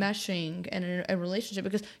enmeshing and a relationship,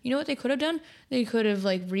 because you know what they could have done? They could have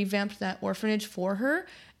like revamped that orphanage for her,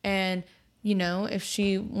 and if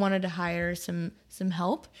she wanted to hire some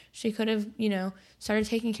help, she could have, started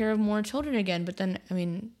taking care of more children again. But then, I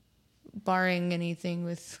mean, barring anything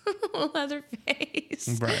with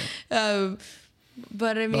Leatherface. Right.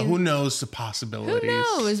 But I mean, who knows the possibilities? Who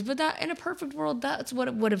knows? But that in a perfect world, that's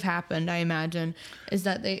what would have happened, I imagine, is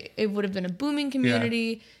that it would have been a booming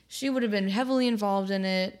community. Yeah. She would have been heavily involved in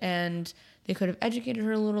it, and they could have educated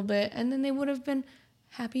her a little bit, and then they would have been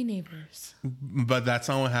happy neighbors. But that's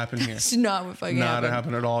not what happened here. It's not what fucking happened. Not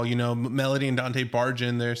happened at all. Melody and Dante barge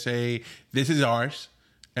in there, say, this is ours,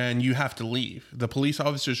 and you have to leave. The police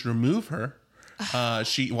officers remove her. While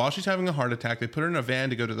she's having a heart attack, they put her in a van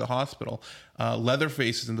to go to the hospital.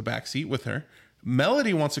 Leatherface is in the back seat with her.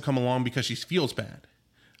 Melody wants to come along because she feels bad.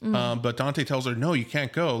 But Dante tells her, no, you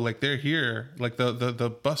can't go. Like, they're here. Like,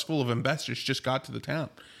 the bus full of investors just got to the town.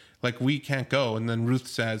 Like, we can't go. And then Ruth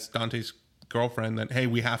says, Dante's girlfriend, that, hey,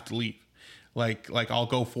 we have to leave. Like I'll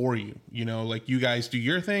go for you. You know, like, you guys do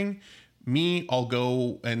your thing. Me, I'll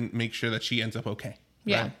go and make sure that she ends up okay.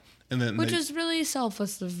 Yeah. Right? And then which is really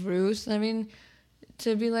selfless of Ruth. I mean,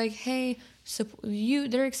 to be like, hey, so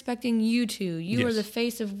they're expecting you to. You are the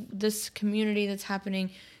face of this community that's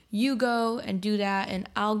happening. You go and do that, and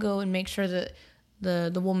I'll go and make sure that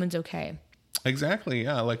the woman's okay. Exactly,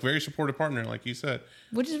 yeah. Like, very supportive partner, like you said.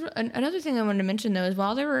 Which is another thing I wanted to mention, though, is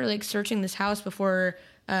while they were, like, searching this house before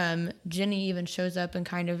Jenny even shows up and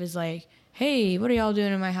kind of is like, hey, what are y'all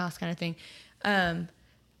doing in my house kind of thing.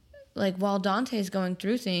 Like, while Dante's going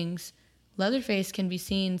through things, Leatherface can be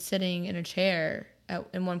seen sitting in a chair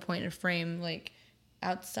in one point in a frame, like,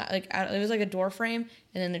 outside. Like, it was like a door frame,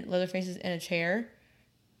 and then Leatherface is in a chair.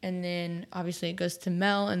 And then, obviously, it goes to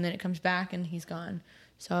Mel, and then it comes back, and he's gone.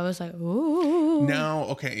 So I was like, ooh.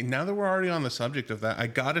 Now that we're already on the subject of that, I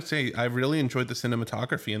gotta say, I really enjoyed the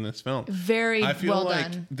cinematography in this film. Very well done. I feel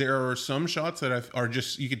like there are some shots that are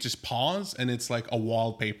just, you could just pause, and it's like a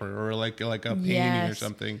wallpaper or like a painting or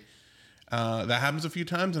something. That happens a few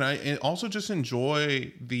times, and I also just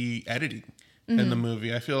enjoy the editing in the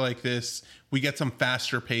movie. I feel like we get some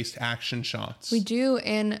faster paced action shots. We do.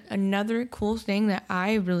 And another cool thing that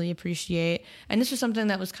I really appreciate, and this was something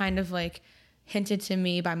that was kind of like hinted to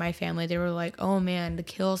me by my family. They were like, oh man, the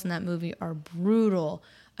kills in that movie are brutal.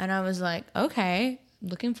 And I was like, okay,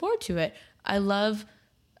 looking forward to it. I love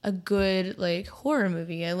a good like horror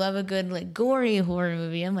movie. I love a good like gory horror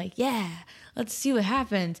movie. I'm like, yeah, let's see what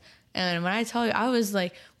happens. And when I tell you, I was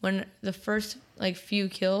like, when the first like few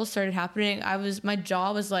kills started happening, my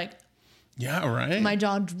jaw was like, yeah, right. My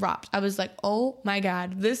jaw dropped. I was like, oh my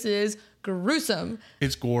God, this is gruesome.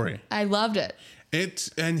 It's gory. I loved it.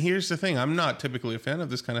 And here's the thing, I'm not typically a fan of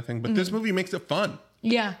this kind of thing, but this movie makes it fun.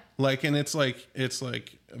 Yeah. Like, and it's like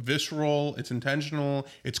visceral, it's intentional,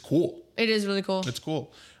 it's cool. It is really cool. It's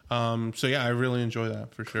cool. So yeah, I really enjoy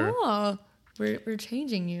that for sure. Cool. We're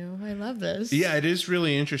changing you. I love this. Yeah, it is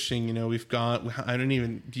really interesting. You know,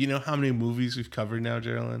 do you know how many movies we've covered now,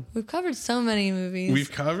 Geraldine? We've covered so many movies.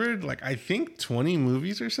 We've covered like, I think 20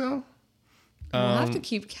 movies or so. We'll have to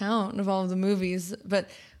keep count of all of the movies, but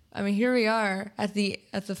I mean, here we are at the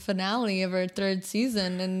finale of our third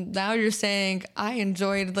season, and now you're saying I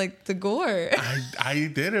enjoyed like the gore.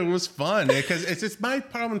 I did. It was fun because it's just my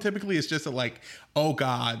problem. Typically, it's just that, like, oh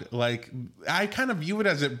God, like I kind of view it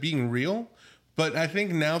as it being real, but I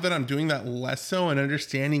think now that I'm doing that less so and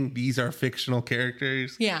understanding these are fictional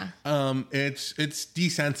characters, it's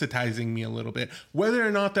desensitizing me a little bit. Whether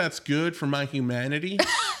or not that's good for my humanity.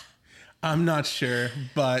 I'm not sure,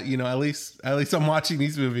 but you know, at least I'm watching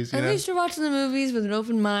these movies. At least you're watching the movies with an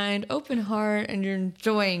open mind, open heart, and you're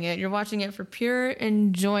enjoying it. You're watching it for pure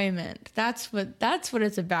enjoyment. That's what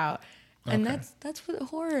it's about, and that's what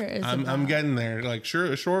horror is. I'm getting there, like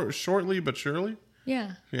shortly but surely.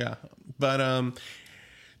 Yeah. Yeah, but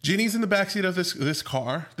Ginny's in the backseat of this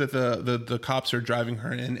car that the cops are driving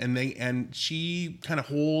her in, and she kind of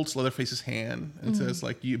holds Leatherface's hand and says,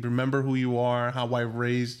 like, you remember who you are, how I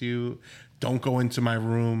raised you, don't go into my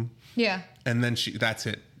room. Yeah. And then that's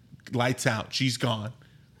it. Lights out. She's gone.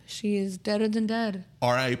 She is deader than dead.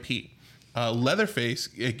 R.I.P. Leatherface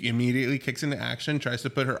immediately kicks into action, tries to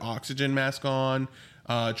put her oxygen mask on,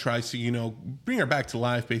 tries to, you know, bring her back to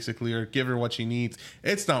life, basically, or give her what she needs.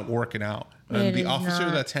 It's not working out. And the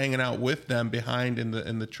officer that's hanging out with them behind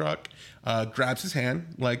in the truck grabs his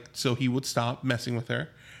hand, like, so he would stop messing with her.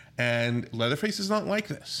 And Leatherface is not like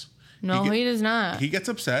this. No, he does not. He gets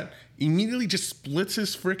upset, immediately just splits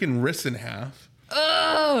his freaking wrist in half.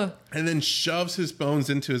 Ugh! And then shoves his bones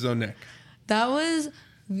into his own neck. That was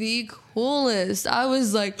the coolest. I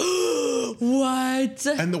was like, what?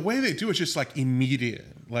 And the way they do it is just like immediate.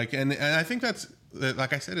 Like, and I think that's,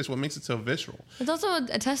 like I said, is what makes it so visceral. It's also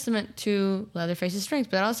a testament to Leatherface's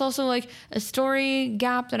strength, but it's also like a story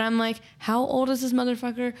gap that I'm like, how old is this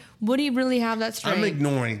motherfucker? Would he really have that strength? I'm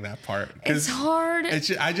ignoring that part. It's hard.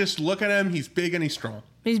 I just look at him. He's big and he's strong.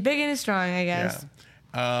 He's big and he's strong, I guess.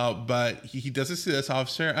 Yeah. But he does this to this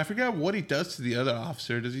officer. I forgot what he does to the other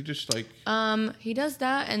officer. Does he just like... He does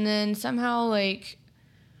that and then somehow like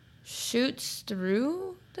shoots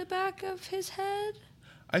through the back of his head?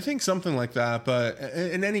 I think something like that, but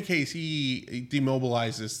in any case, he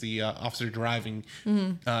demobilizes the officer driving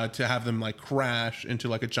to have them like crash into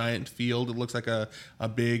like a giant field. It looks like a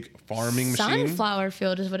big farming machine. Sunflower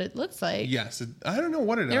field is what it looks like. Yes, I don't know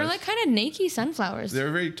what it is. They were like kind of naked sunflowers. They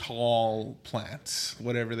were very tall plants,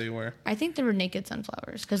 whatever they were. I think they were naked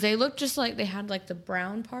sunflowers because they looked just like they had like the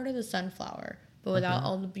brown part of the sunflower, but without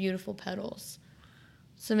all the beautiful petals.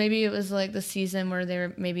 So maybe it was like the season where they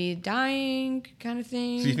were maybe dying kind of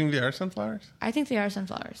thing. So you think they are sunflowers? I think they are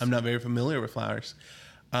sunflowers. I'm not very familiar with flowers.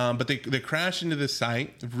 But they crash into this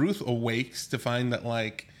site. Ruth awakes to find that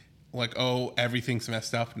like, oh, everything's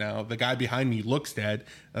messed up now. The guy behind me looks dead.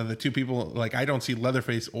 The two people, like, I don't see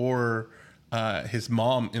Leatherface or his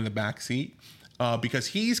mom in the back seat because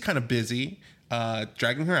he's kind of busy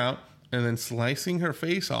dragging her out and then slicing her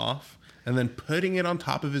face off and then putting it on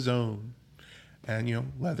top of his own. And, you know,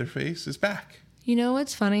 Leatherface is back. You know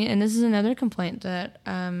what's funny? And this is another complaint that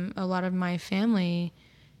a lot of my family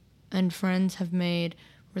and friends have made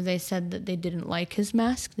where they said that they didn't like his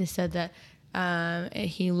mask. They said that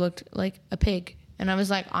he looked like a pig. And I was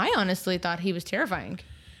like, I honestly thought he was terrifying.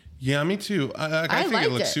 Yeah, me too. I think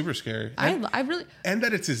it looks super scary. I really... And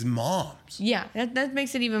that it's his mom's. Yeah, that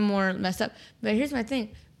makes it even more messed up. But here's my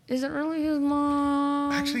thing. Is it really his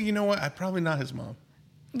mom? Actually, you know what? Probably not his mom.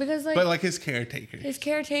 Because but like his caretaker. His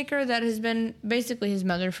caretaker that has been basically his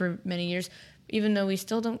mother for many years, even though we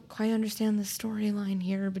still don't quite understand the storyline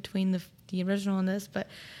here between the original and this, but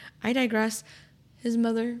I digress. His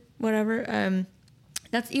mother, whatever,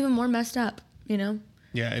 that's even more messed up, you know?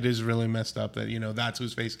 Yeah, it is really messed up that, you know, that's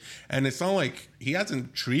whose face. And it's not like he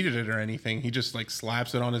hasn't treated it or anything. He just like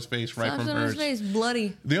slaps it on his face right from hers. Slaps it on his face,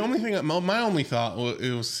 bloody. The only thing, my only thought, well,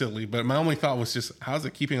 it was silly, but my only thought was just, how's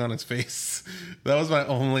it keeping on his face? That was my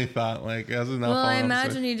only thought. Like, how's it not Well, I falling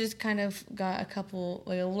imagine he just kind of got a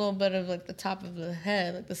little bit of like the top of the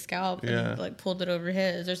head, like the scalp, and like pulled it over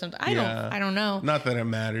his or something. I don't know. Not that it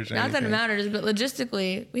matters. Not that it matters, but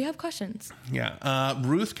logistically, we have questions. Yeah.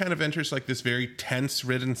 Ruth kind of enters like this very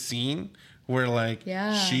tense-ridden scene where like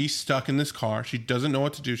she's stuck in this car. She doesn't know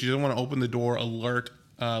what to do. She doesn't want to open the door, alert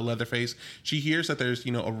Leatherface. She hears that there's,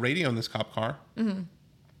 you know, a radio in this cop car,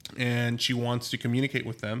 and she wants to communicate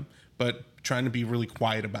with them, but trying to be really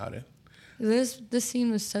quiet about it. This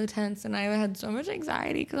scene was so tense, and I had so much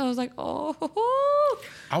anxiety because I was like, oh.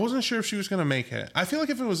 I wasn't sure if she was going to make it. I feel like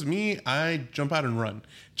if it was me, I'd jump out and run.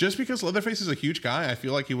 Just because Leatherface is a huge guy, I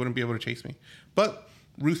feel like he wouldn't be able to chase me. But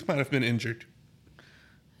Ruth might have been injured.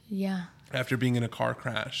 Yeah. After being in a car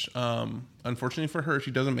crash. Unfortunately for her,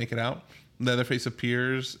 she doesn't make it out. Leatherface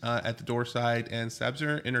appears at the door side and stabs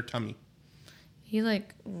her in her tummy. He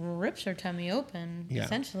like rips her tummy open,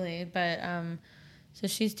 essentially. But so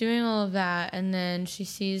she's doing all of that, and then she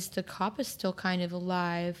sees the cop is still kind of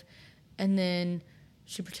alive, and then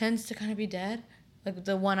she pretends to kind of be dead, like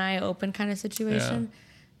the one eye open kind of situation.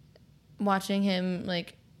 Watching him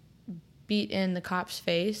like beat in the cop's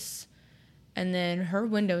face. And then her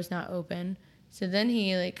window's not open. So then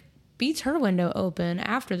he, like, beats her window open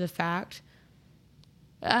after the fact.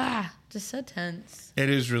 Just so tense. It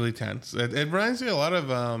is really tense. It reminds me a lot of,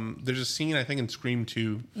 there's a scene, I think, in Scream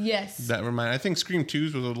 2. Yes. I think Scream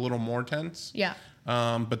 2's was a little more tense. Yeah.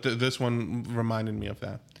 But this one reminded me of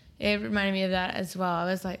that. It reminded me of that as well. I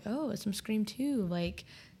was like, oh, it's from Scream 2. Like,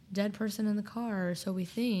 dead person in the car, so we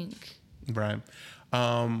think. Right.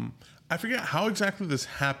 I forget how exactly this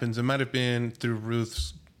happens. It might have been through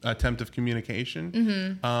Ruth's attempt of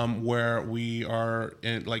communication, where we are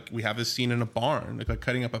we have this scene in a barn, like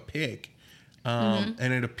cutting up a pig, and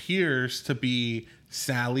it appears to be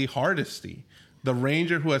Sally Hardesty, the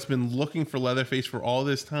ranger who has been looking for Leatherface for all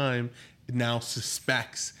this time. Now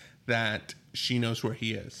suspects that she knows where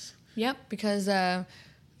he is. Yep, because the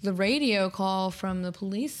radio call from the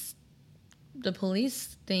police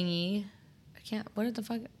thingy. I can't. What the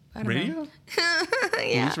fuck? I don't know.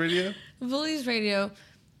 Yeah. Police radio? Police radio.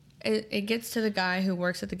 It gets to the guy who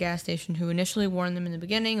works at the gas station who initially warned them in the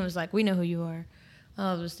beginning and was like, we know who you are.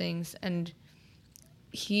 All of those things. And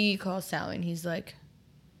he calls Sally and he's like,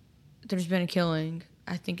 there's been a killing.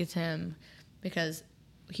 I think it's him. Because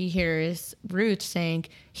he hears Ruth saying,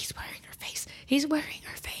 he's wearing her face. He's wearing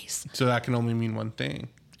her face. So that can only mean one thing.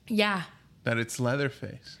 Yeah. That it's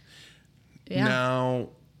Leatherface. Yeah. Now,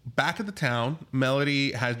 back at the town,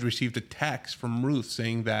 Melody has received a text from Ruth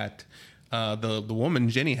saying that the woman,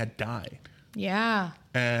 Jenny, had died. Yeah.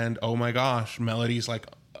 And, oh my gosh, Melody's like,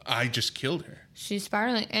 I just killed her. She's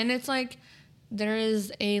spiraling. And it's like, there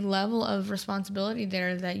is a level of responsibility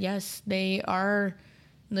there that, yes, they are,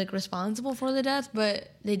 like, responsible for the death,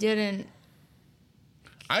 but they didn't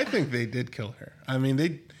I think they did kill her. I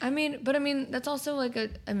mean, that's also like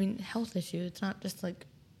health issue. It's not just like.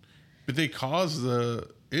 But they caused the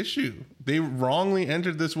issue. They wrongly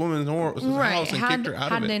entered this woman's house and kicked her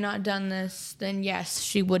out of it. Had they not done this, then yes,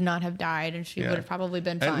 she would not have died, and she would have probably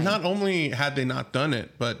been fine. And not only had they not done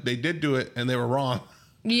it, but they did do it, and they were wrong.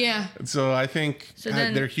 Yeah. So I think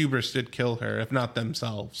their hubris did kill her, if not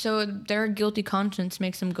themselves. So their guilty conscience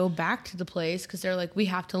makes them go back to the place because they're like, we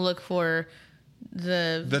have to look for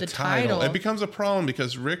the title. It becomes a problem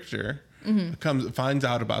because Richter finds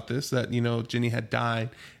out about this, that, Ginny had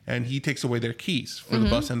died, and he takes away their keys for the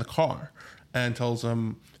bus and the car and tells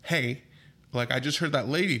them, hey, like, I just heard that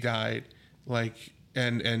lady died, like,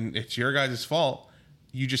 and it's your guys' fault.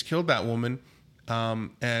 You just killed that woman.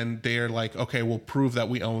 And they're like, okay, we'll prove that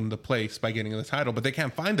we own the place by getting the title, but they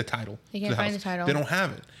can't find the title. They can't find the title. They don't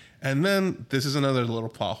have it. And then this is another little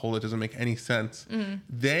plot hole that doesn't make any sense.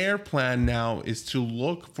 Their plan now is to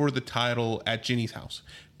look for the title at Ginny's house,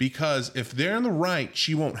 because if they're in the right,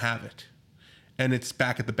 she won't have it. And it's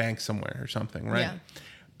back at the bank somewhere or something, right? Yeah.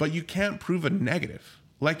 But you can't prove a negative.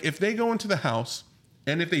 Like, if they go into the house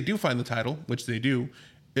and if they do find the title, which they do,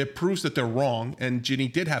 it proves that they're wrong and Ginny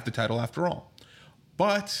did have the title after all.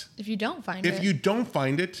 But if you don't find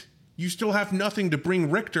it, you still have nothing to bring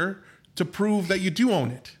Richter to prove that you do own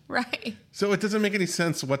it. Right. So it doesn't make any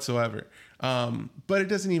sense whatsoever. But it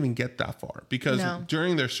doesn't even get that far, because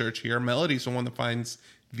during their search here, Melody's the one that finds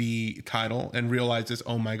the title and realizes,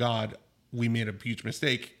 oh my God, we made a huge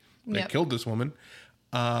mistake. They killed this woman.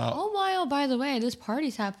 All while, by the way, this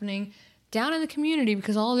party's happening down in the community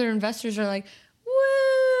because all their investors are like,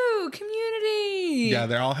 woo, community. Yeah,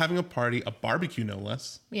 they're all having a party, a barbecue no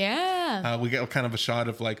less. Yeah. We get kind of a shot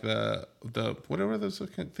of like the whatever those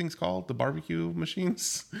things called, the barbecue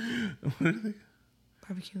machines. What are they?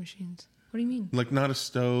 Barbecue machines. What do you mean? Like not a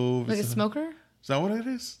stove. Like a smoker? Is that what it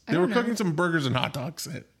is? They were cooking some burgers and hot dogs.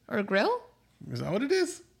 Or a grill? Is that what it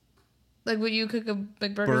is? Like what you cook a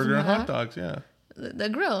big burger and hot dogs, yeah. The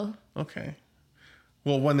grill. Okay.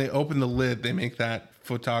 Well, when they open the lid, they make that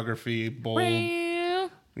photography bowl.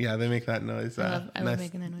 Yeah, they make that noise. I love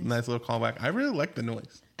making that noise. Nice little callback. I really like the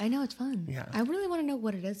noise. I know, it's fun. Yeah. I really want to know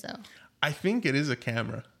what it is, though. I think it is a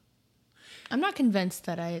camera. I'm not convinced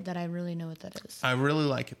that I really know what that is. I really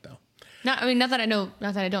like it, though. Not that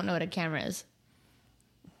I don't know what a camera is.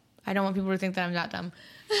 I don't want people to think that I'm not dumb.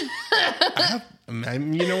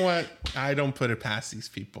 You know what? I don't put it past these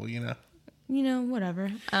people,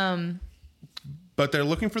 Whatever. But they're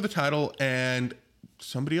looking for the title, and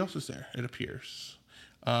somebody else is there, it appears.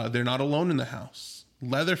 They're not alone in the house.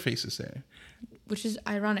 Leatherface is there. Which is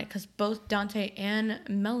ironic, because both Dante and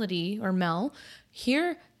Melody, or Mel,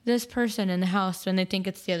 hear this person in the house when they think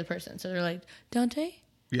it's the other person. So they're like, Dante?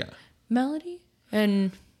 Yeah. Melody?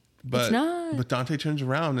 And it's not. But Dante turns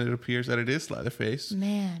around, and it appears that it is Leatherface.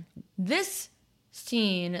 Man. This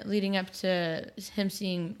scene leading up to him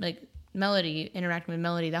seeing, like, Melody, interacting with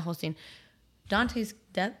Melody, that whole scene, Dante's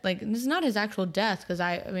death, like, this is not his actual death, because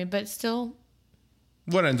but still.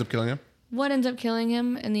 What ends up killing him? What ends up killing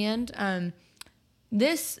him in the end?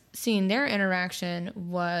 This scene, their interaction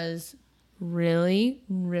was really,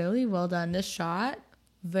 really well done. This shot,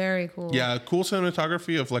 very cool. Yeah, cool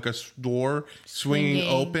cinematography of like a door swinging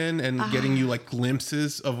open and getting you like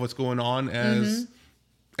glimpses of what's going on as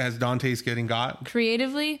Dante's getting got.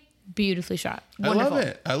 Creatively, beautifully shot.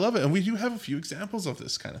 Wonderful. I love it. And we do have a few examples of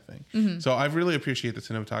this kind of thing. So I really appreciate the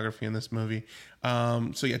cinematography in this movie.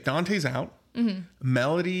 So yeah, Dante's out.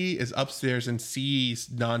 Melody is upstairs and sees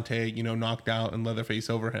Dante, knocked out and Leatherface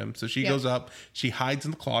over him. So she goes up, she hides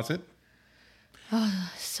in the closet.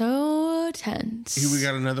 Oh, so tense. Here we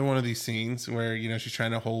got another one of these scenes where, she's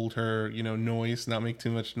trying to hold her, noise, not make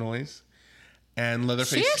too much noise. And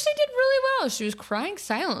Leatherface. She actually did really well. She was crying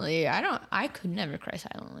silently. I could never cry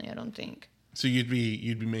silently, I don't think. So you'd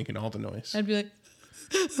be making all the noise. I'd be like,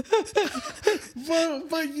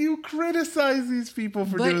 but you criticize these people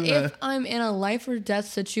for doing that. But if I'm in a life or death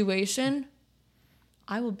situation,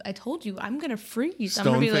 I told you, I'm gonna freeze. I'm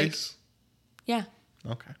gonna be like, yeah.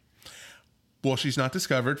 Okay. Well, she's not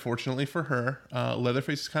discovered, fortunately for her.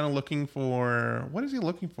 Leatherface is kind of looking for, what is he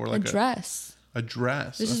looking for? Like a dress. A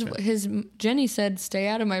dress. This is Jenny said, stay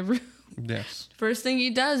out of my room. Yes. First thing he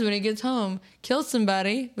does when he gets home, kills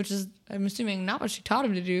somebody, which is, I'm assuming, not what she taught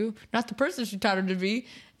him to do, not the person she taught him to be.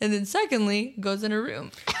 And then secondly, goes in her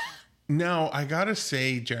room. Now, I gotta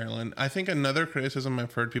say, Geraldine, I think another criticism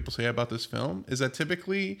I've heard people say about this film is that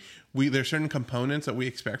typically there's certain components that we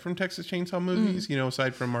expect from Texas Chainsaw movies,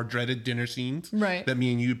 aside from our dreaded dinner scenes that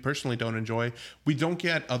me and you personally don't enjoy. We don't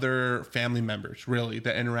get other family members, really,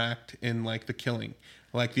 that interact in, like, the killing.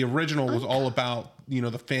 Like the original was all about,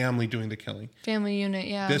 the family doing the killing. Family unit,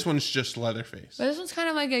 yeah. This one's just Leatherface. But this one's kind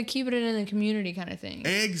of like a keep it in the community kind of thing.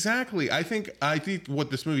 Exactly. I think what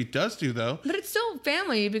this movie does do, though. But it's still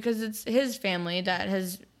family because it's his family that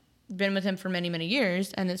has been with him for many, many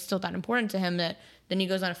years, and it's still that important to him that then he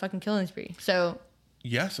goes on a fucking killing spree. So.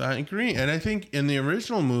 Yes, I agree. And I think in the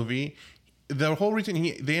original movie, the whole reason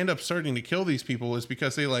they end up starting to kill these people is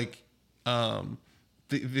because they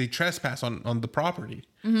they trespass on the property.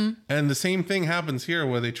 Mm-hmm. And the same thing happens here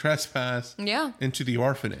where they trespass into the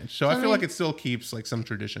orphanage. So I feel like it still keeps like some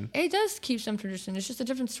tradition. It does keep some tradition. It's just a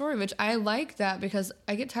different story, which I like that because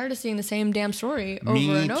I get tired of seeing the same damn story over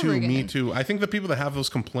and over again. Me too. I think the people that have those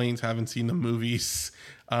complaints haven't seen the movies,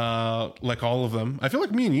 like all of them. I feel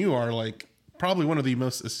like me and you are like probably one of the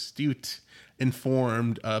most astute,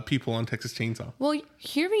 informed people on Texas Chainsaw. Well,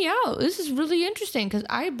 hear me out. This is really interesting because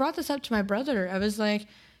I brought this up to my brother. I was like,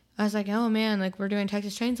 oh man, like we're doing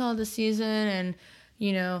Texas Chainsaw this season, and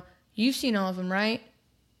you've seen all of them, right?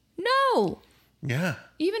 No. Yeah.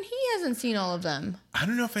 Even he hasn't seen all of them. I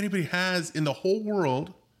don't know if anybody has in the whole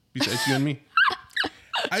world besides you and me.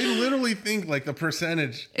 I literally think like the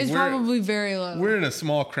percentage is probably very low. We're in a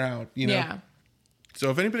small crowd, Yeah. So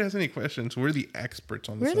if anybody has any questions, we're the experts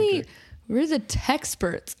on this subject. We're the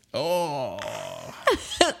texperts. Oh.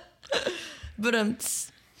 But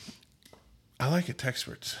I like it,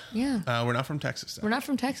 texperts. Yeah. We're not from Texas, though. We're not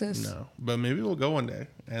from Texas. No. But maybe we'll go one day.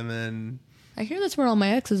 And then... I hear that's where all my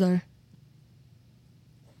exes are.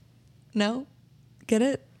 No? Get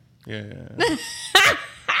it? Yeah.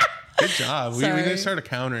 Good job. We need to start a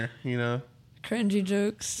counter, Cringy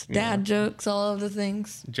jokes, dad jokes, all of the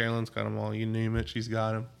things. Jalen's got them all. You name it, she's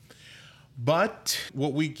got them. But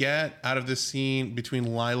what we get out of this scene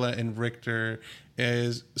between Lila and Richter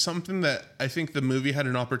is something that I think the movie had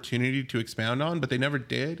an opportunity to expound on, but they never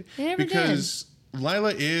did. Because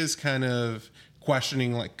Lila is kind of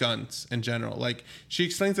questioning like guns in general. Like she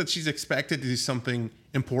explains that she's expected to do something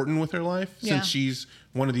important with her life since she's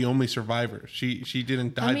one of the only survivors. She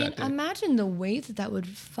didn't die that day. Imagine the weight that would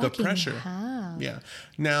fucking the pressure have. Yeah.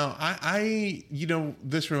 Now I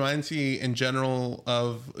this reminds me in general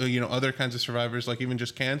of other kinds of survivors, like even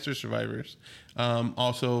just cancer survivors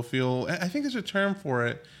also feel, I think there's a term for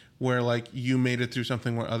it where like you made it through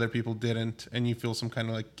something where other people didn't and you feel some kind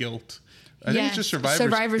of like guilt. I think it's just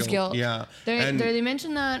survivor's guilt. Yeah. They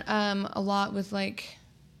mention that a lot with like,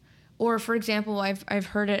 or for example, I've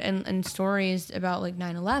heard it in stories about like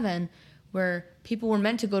 9/11 where people were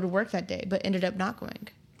meant to go to work that day but ended up not going.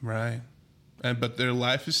 Right. But their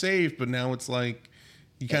life is saved, but now it's like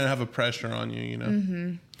you kind of have a pressure on you,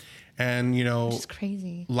 Mm-hmm. And, it's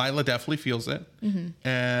crazy. Lila definitely feels it. Mm-hmm.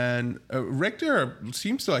 And Richter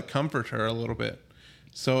seems to like comfort her a little bit.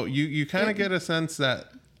 So you kind of get a sense that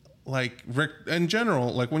like Rick in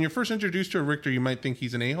general, like when you're first introduced to Richter, you might think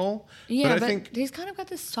he's an a-hole. Yeah, but I think he's kind of got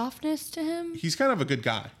this softness to him. He's kind of a good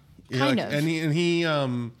guy. Kind of. And he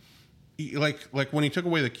like when he took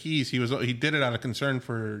away the keys, he did it out of concern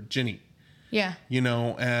for Ginny. Yeah.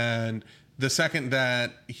 And the second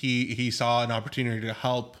that he saw an opportunity to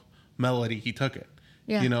help Melody, he took it.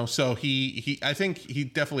 Yeah. So he I think he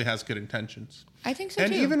definitely has good intentions. I think so too.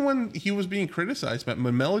 And even when he was being criticized, but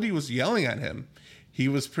when Melody was yelling at him, he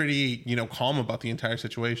was pretty, calm about the entire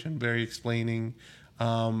situation, very explaining.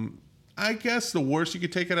 I guess the worst you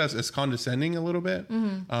could take it as condescending a little bit,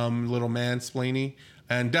 little mansplaining.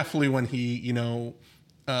 And definitely when he,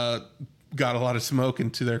 got a lot of smoke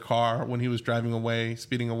into their car when he was driving away,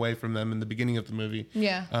 speeding away from them in the beginning of the movie.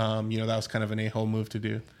 Yeah. That was kind of an a-hole move to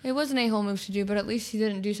do. It was an a-hole move to do, but at least he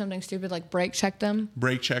didn't do something stupid like brake check them.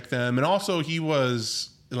 And also he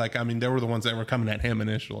was like, they were the ones that were coming at him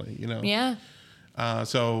initially, Yeah.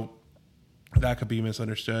 So that could be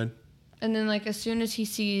misunderstood. And then, like, as soon as he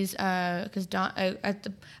sees, because at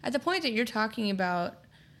the point that you're talking about,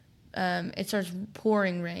 it starts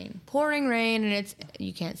pouring rain, and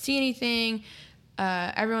you can't see anything.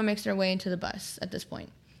 Everyone makes their way into the bus at this point.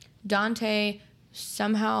 Dante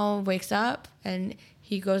somehow wakes up and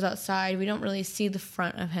he goes outside. We don't really see the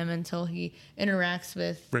front of him until he interacts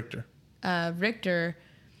with Richter,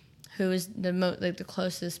 who is the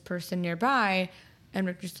closest person nearby. And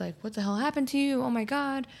Richter's like, what the hell happened to you? Oh, my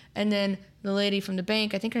God. And then the lady from the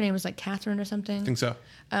bank, I think her name was like Catherine or something. I think so.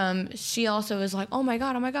 She also is like, oh, my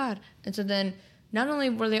God. And so then not only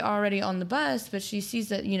were they already on the bus, but she sees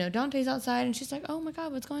that, Dante's outside. And she's like, oh, my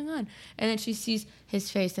God, what's going on? And then she sees his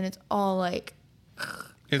face and it's all like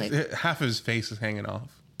half of his face is hanging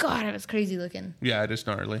off. God, it was crazy looking. Yeah, it is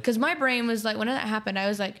gnarly. Because my brain was like, when that happened, I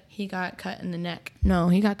was like, he got cut in the neck. No,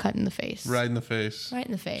 he got cut in the face. Right in the face.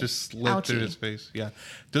 Just slit through his face. Yeah.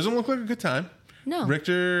 Doesn't look like a good time. No.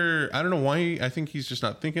 Richter, I don't know why. I think he's just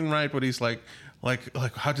not thinking right, but he's like,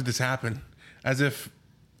 how did this happen? As if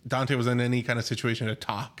Dante was in any kind of situation to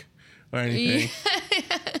talk or anything.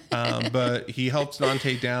 But he helps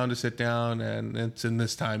Dante down to sit down, and it's in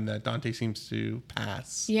this time that Dante seems to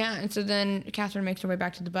pass. Yeah, and so then Catherine makes her way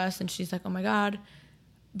back to the bus, and she's like, oh my God.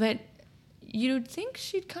 But you'd think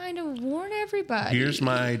she'd kind of warn everybody. Here's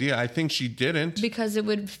my idea. I think she didn't. Because it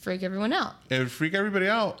would freak everyone out. It would freak everybody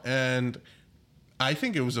out, and I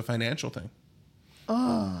think it was a financial thing.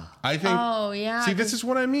 Oh. I think. Oh, yeah. See, this is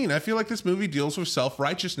what I mean. I feel like this movie deals with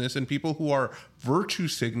self-righteousness and people who are virtue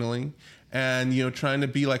signaling and, trying to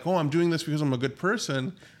be like, oh, I'm doing this because I'm a good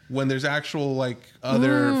person, when there's actual, like,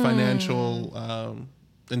 other financial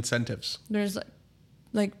incentives. There's,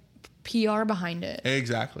 like PR behind it.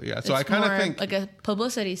 Exactly, yeah. So I kind of think... like a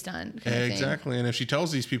publicity stunt kind of thing. Exactly. And if she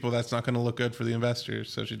tells these people, that's not going to look good for the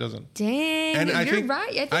investors, so she doesn't. Dang, and you're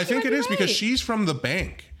right. I think it is because she's from the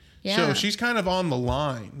bank. Yeah. So she's kind of on the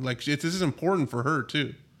line. Like, this is important for her,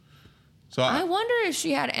 too. So I wonder if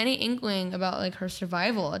she had any inkling about, like, her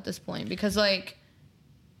survival at this point. Because, like,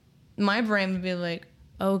 my brain would be like,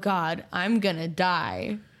 oh, God, I'm going to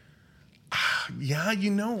die. Yeah,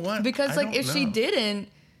 you know what? Because, like, if she didn't,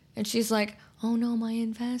 and she's like, oh, no, my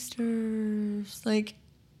investors. Like...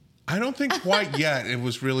 I don't think quite yet it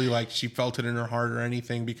was really like she felt it in her heart or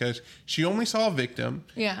anything, because she only saw a victim.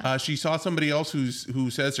 Yeah. She saw somebody else who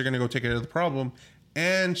says they're going to go take care of the problem.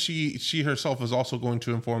 And she herself is also going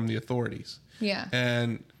to inform the authorities. Yeah.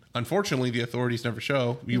 And unfortunately, the authorities never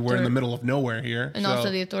show. We're in the middle of nowhere here. And also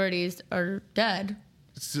the authorities are dead.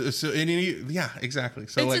 Yeah, exactly.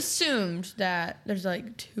 So it's assumed that there's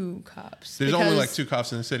like 2 cops. There's only like 2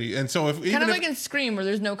 cops in the city. And so kind of like in Scream, where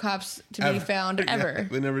there's no cops to be found ever. Yeah,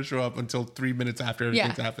 they never show up until 3 minutes after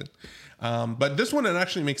everything's happened. But this one, it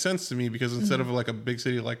actually makes sense to me, because instead of like a big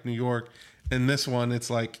city like New York, in this one,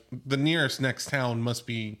 it's like the nearest next town must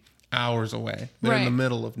be hours away. They're in the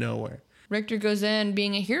middle of nowhere. Richter goes in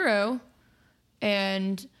being a hero,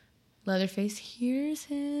 and Leatherface hears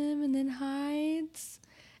him and then hides.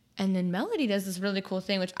 And then Melody does this really cool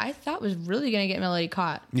thing, which I thought was really going to get Melody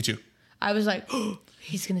caught. Me too. I was like, oh,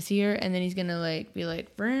 he's going to see her, and then he's going to like be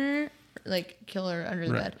like, brr, like kill her under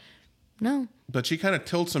the bed. No. But she kind of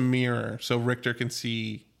tilts a mirror so Richter can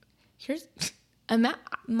see.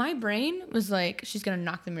 My brain was like, she's going to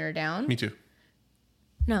knock the mirror down. Me too.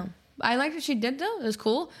 No. I liked what she did, though. It was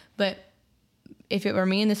cool. But if it were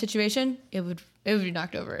me in this situation, it would be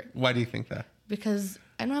knocked over. Why do you think that? Because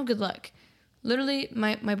I don't have good luck. Literally,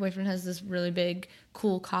 my boyfriend has this really big,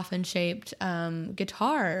 cool coffin-shaped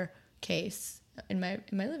guitar case in my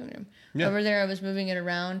living room. Yeah. Over there, I was moving it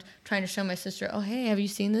around, trying to show my sister, oh, hey, have you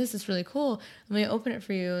seen this? It's really cool. Let me open it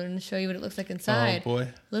for you and show you what it looks like inside. Oh, boy.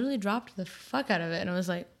 Literally dropped the fuck out of it, and I was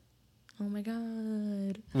like, oh, my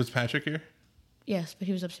God. Was Patrick here? Yes, but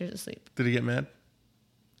he was upstairs asleep. Did he get mad?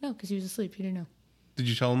 No, because he was asleep. He didn't know. Did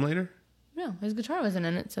you tell him later? No, his guitar wasn't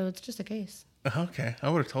in it, so it's just a case. Okay, I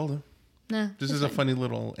would have told him. Nah, this is a funny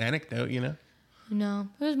little anecdote, No,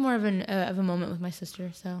 it was more of a moment with my sister.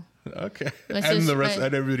 So okay, and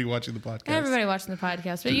everybody watching the podcast. Everybody watching the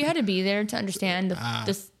podcast, but you had to be there to understand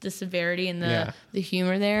the severity and the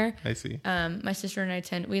humor there. I see. My sister and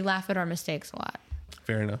I we laugh at our mistakes a lot.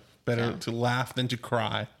 Fair enough. Better to laugh than to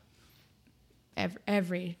cry.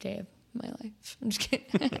 Every day of my life. I'm just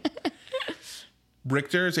kidding.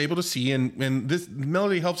 Richter is able to see, and this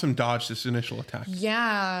Melody helps him dodge this initial attack.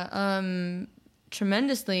 Yeah,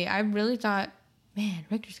 tremendously. I really thought, man,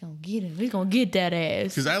 Richter's gonna get him. He's gonna get that ass.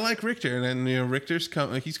 Because I like Richter, and then Richter's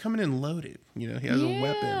he's coming in loaded. He has a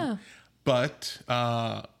weapon, but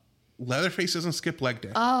Leatherface doesn't skip leg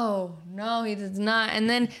day. Oh no, he does not. And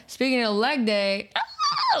then speaking of leg day,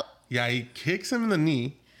 yeah, he kicks him in the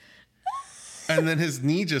knee, and then his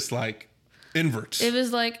knee just like inverts. It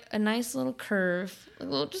was like a nice little curve,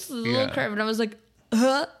 just a little curve, and I was like,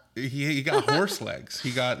 huh? He got horse legs.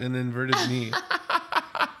 He got an inverted knee.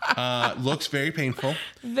 Looks very painful.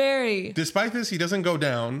 Very. Despite this, he doesn't go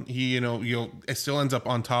down. He, it still ends up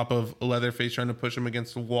on top of Leatherface trying to push him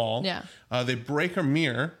against the wall. Yeah. They break a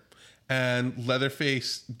mirror, and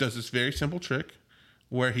Leatherface does this very simple trick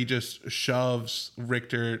where he just shoves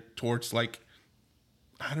Richter towards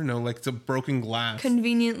I don't know, like it's a broken glass.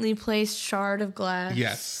 Conveniently placed shard of glass.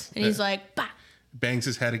 Yes. And he's like, bah! Bangs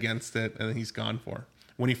his head against it, and then he's gone for.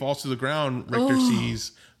 When he falls to the ground, Richter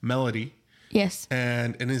sees Melody. Yes.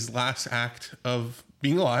 And in his last act of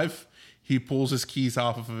being alive, he pulls his keys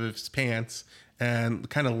off of his pants and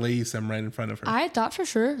kind of lays them right in front of her. I thought for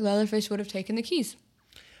sure Leatherface would have taken the keys.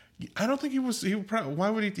 I don't think he was.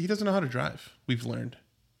 Why would he? He doesn't know how to drive. We've learned.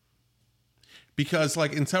 Because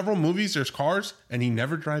like in several movies, there's cars and he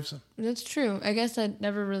never drives them. That's true. I guess that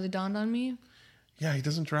never really dawned on me. Yeah, he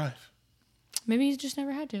doesn't drive. Maybe he's just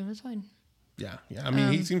never had to. That's fine. Yeah. I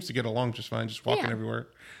mean, he seems to get along just fine, just walking everywhere.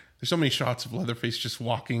 There's so many shots of Leatherface just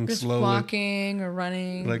walking slowly. Walking or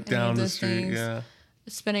running. Like down the street, things,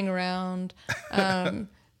 spinning around.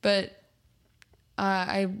 But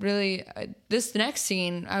this next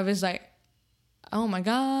scene, I was like, oh my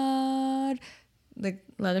God. Like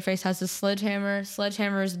Leatherface has a sledgehammer.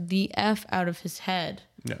 Sledgehammers the F out of his head.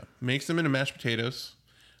 Yeah. Makes them into mashed potatoes.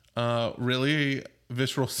 Really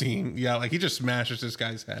visceral scene. Yeah, like he just smashes this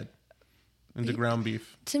guy's head into ground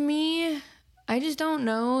beef. To me, I just don't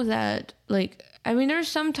know that, like, I mean, there's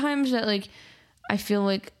some times that, like, I feel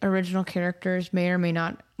like original characters may or may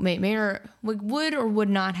not, would or would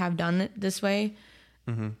not have done it this way.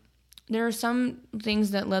 Mm-hmm. There are some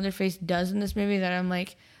things that Leatherface does in this movie that I'm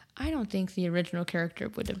like, I don't think the original character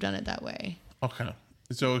would have done it that way. Okay.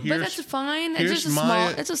 So but that's fine. It's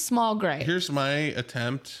just a small gripe. Here's my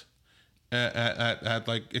attempt at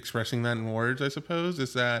like expressing that in words, I suppose,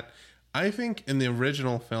 is that I think in the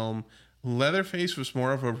original film, Leatherface was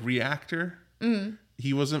more of a reactor. Mm.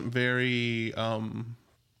 He wasn't very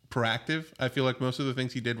proactive. I feel like most of the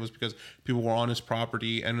things he did was because people were on his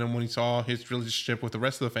property, and then when he saw his relationship with the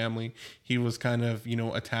rest of the family, he was kind of,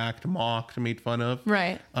 attacked, mocked, made fun of.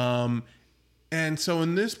 Right. And so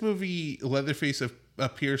in this movie, Leatherface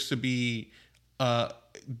appears to be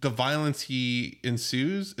the violence he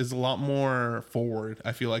ensues is a lot more forward,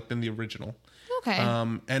 I feel like, than the original. Okay.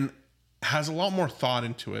 And has a lot more thought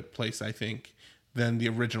into it placed, I think, than the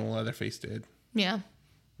original Leatherface did. Yeah.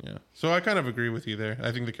 Yeah. So I kind of agree with you there.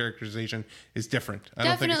 I think the characterization is different.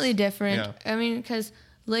 Definitely different. Yeah. I mean, because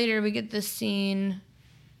later we get this scene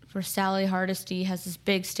where Sally Hardesty has this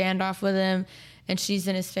big standoff with him, and she's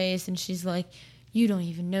in his face, and she's like, "You don't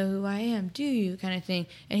even know who I am, do you?" kind of thing.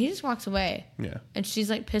 And he just walks away. Yeah. And she's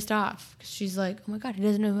like pissed off because she's like, "Oh my God, he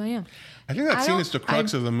doesn't know who I am." I think that scene is the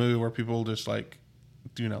crux of the movie where people just like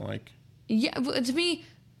do not like. Yeah, but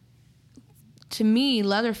to me,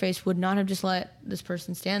 Leatherface would not have just let this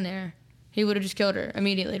person stand there. He would have just killed her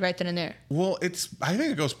immediately, right then and there. Well, I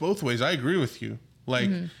think it goes both ways. I agree with you.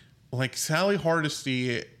 Like Sally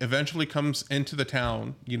Hardesty eventually comes into the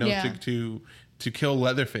town, to kill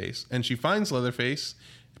Leatherface, and she finds Leatherface,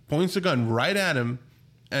 points the gun right at him,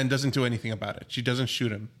 and doesn't do anything about it. She doesn't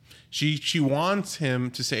shoot him. She wants him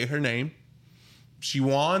to say her name. She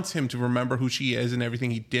wants him to remember who she is and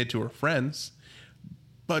everything he did to her friends.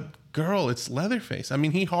 But girl, it's Leatherface. I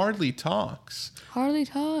mean, he hardly talks.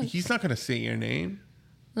 He's not going to say your name.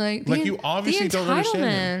 Like you obviously don't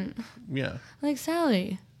understand him. Yeah. Like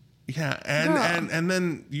Sally. Yeah, and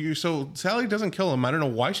then so Sally doesn't kill him. I don't know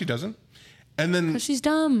why she doesn't. And then because she's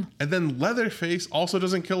dumb. And then Leatherface also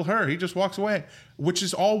doesn't kill her. He just walks away, which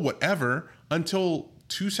is all whatever until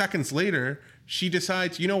 2 seconds later she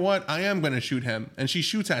decides, you know what? I am going to shoot him, and she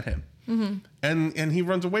shoots at him. Mm-hmm. And he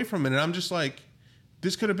runs away from it, and I'm just like,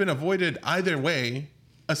 this could have been avoided either way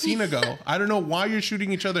a scene ago. I don't know why you're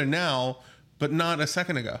shooting each other now, but not a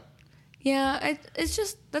second ago. Yeah, it's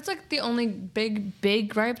just, that's like the only big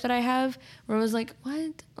gripe that I have, where I was like,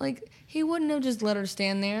 what? Like, he wouldn't have just let her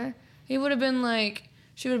stand there. He would have been like,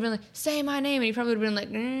 she would have been like, say my name, and he probably would have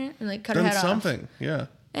been like, and like cut her head off. Something, yeah.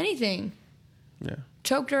 Anything. Yeah.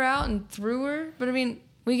 Choked her out and threw her. But I mean,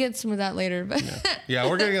 we get some of that later. But yeah,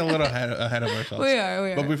 we're getting a little ahead of ourselves. We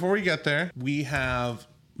are. But before we get there, we have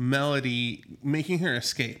Melody making her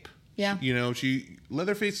escape. Yeah.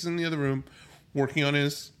 Leatherface is in the other room working on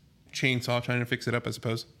his chainsaw, trying to fix it up, I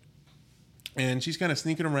suppose. And she's kind of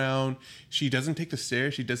sneaking around. She doesn't take the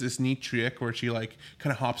stairs. She does this neat trick where she like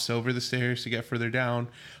kind of hops over the stairs to get further down.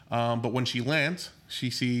 But when she lands, she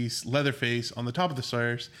sees Leatherface on the top of the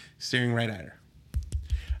stairs staring right at her.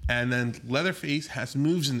 And then Leatherface has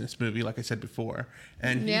moves in this movie, like I said before.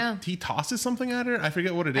 And he tosses something at her. I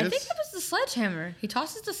forget what it is. I think it was the sledgehammer. He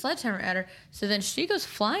tosses the sledgehammer at her. So then she goes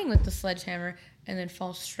flying with the sledgehammer and then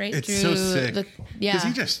falls straight through. It's so sick. Because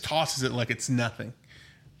he just tosses it like it's nothing.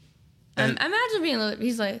 And imagine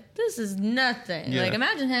he's like, this is nothing. Yeah. Like,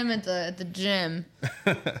 imagine him at the gym.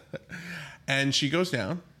 And she goes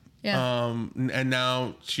down. Yeah. And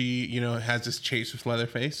now she, has this chase with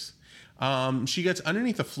Leatherface. She gets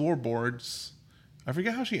underneath the floorboards. I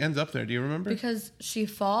forget how she ends up there. Do you remember? Because she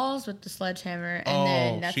falls with the sledgehammer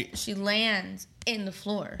and then she lands in the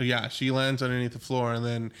floor. Yeah, she lands underneath the floor, and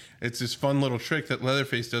then it's this fun little trick that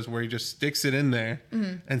Leatherface does where he just sticks it in there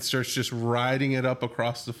and starts just riding it up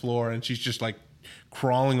across the floor, and she's just like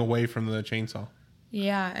crawling away from the chainsaw.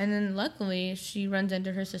 Yeah, and then luckily she runs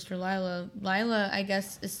into her sister Lila. Lila, I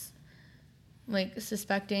guess, like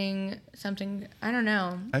suspecting something. I don't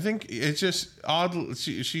know. I think it's just odd.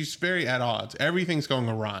 She's very at odds. Everything's going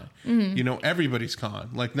awry. You know, everybody's gone.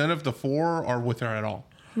 Like none of the four are with her at all.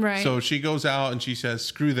 Right. So she goes out and she says,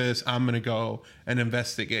 screw this, I'm going to go and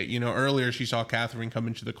investigate. You know, earlier she saw Catherine come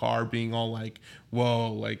into the car being all like,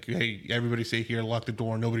 whoa, like, hey, everybody stay here, lock the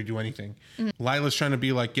door, nobody do anything. Lila's trying to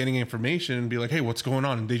be like getting information and be like, hey, what's going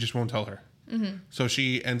on? And they just won't tell her. So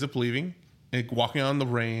she ends up leaving, like, walking out in the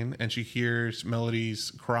rain, and she hears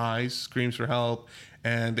Melody's cries, screams for help.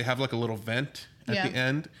 And they have like a little vent at the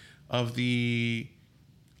end of a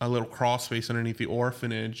little crawl space underneath the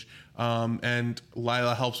orphanage. And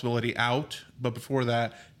Lila helps Melody out. But before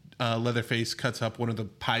that, Leatherface cuts up one of the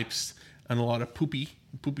pipes, and a lot of poopy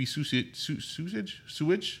sewage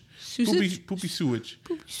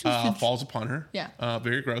falls upon her. Yeah.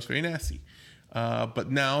 Very gross, very nasty. But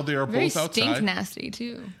now they are Very both outside. stink nasty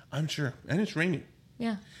too. I'm sure. And it's raining.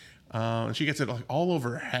 Yeah. And she gets it like all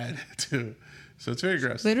over her head too. So it's very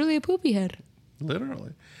gross. Literally a poopy head.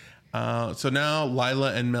 Literally. So now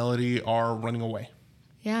Lila and Melody are running away.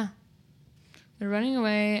 Yeah. They're running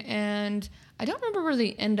away, and I don't remember where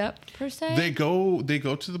they end up per se. They go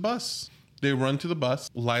to the bus. They run to the bus.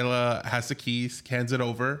 Lila has the keys, hands it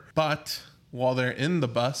over. But while they're in the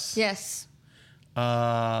bus, yes,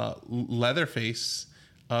 Leatherface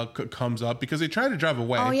comes up because they try to drive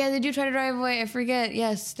away. Oh yeah, they do try to drive away. I forget.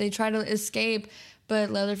 Yes, they try to escape, but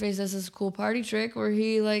Leatherface does this cool party trick where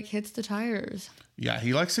he like hits the tires. Yeah,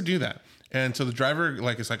 he likes to do that. And so the driver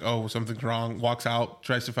like is like, oh, something's wrong. Walks out,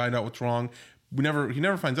 tries to find out what's wrong. He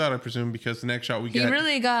never finds out, I presume, because the next shot we get. He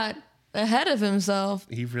really got ahead of himself.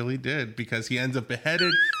 He really did, because he ends up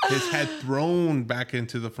beheaded, his head thrown back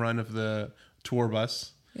into the front of the tour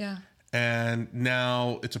bus. Yeah. And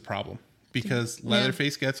now it's a problem because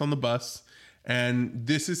Leatherface gets on the bus. And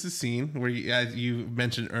this is the scene where, as you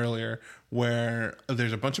mentioned earlier, where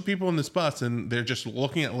there's a bunch of people in this bus and they're just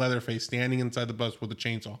looking at Leatherface standing inside the bus with a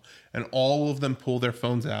chainsaw. And all of them pull their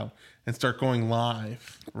phones out and start going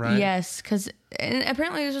live, right? Yes, because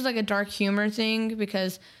apparently this was like a dark humor thing,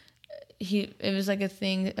 because it was like a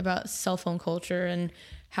thing about cell phone culture and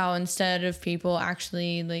how instead of people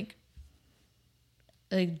actually like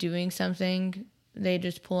doing something, they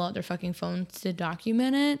just pull out their fucking phones to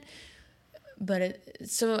document it. But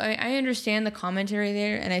so I understand the commentary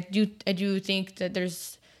there, and I do think that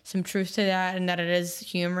there's some truth to that, and that it is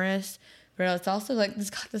humorous. But it's also like it's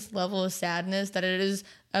got this level of sadness that it is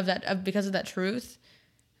because of that truth,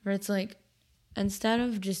 where it's like instead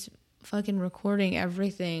of just fucking recording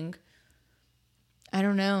everything, I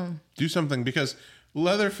don't know, do something, because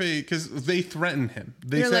Leatherface, because they threaten him.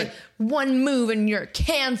 They're like, one move and you're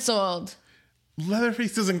canceled.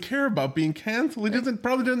 Leatherface doesn't care about being canceled. He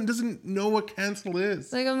doesn't know what cancel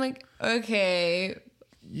is. Like, I'm like, okay,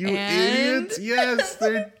 you idiots. Yes,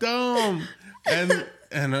 they're dumb.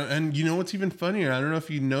 And you know what's even funnier? I don't know if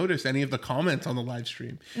you noticed any of the comments on the live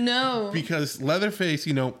stream. No. Because Leatherface,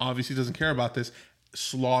 you know, obviously doesn't care about this,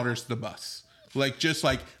 slaughters the bus. Like, just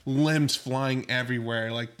like limbs flying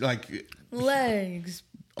everywhere. Like legs,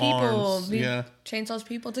 people, arms, chainsaws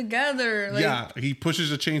people together. Like, yeah, he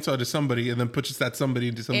pushes a chainsaw to somebody and then pushes that somebody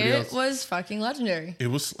into somebody else. It was fucking legendary. It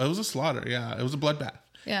was a slaughter. Yeah, it was a bloodbath.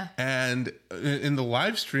 Yeah. And in the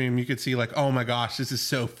live stream, you could see like, oh my gosh, this is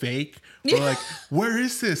so fake. Or like, where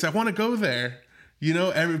is this? I want to go there. You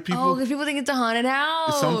know, because people think it's a haunted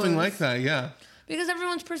house. Something like that, yeah. Because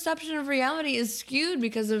everyone's perception of reality is skewed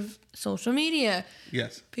because of social media.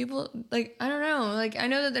 Yes. People, like, I don't know. Like, I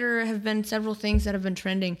know that there have been several things that have been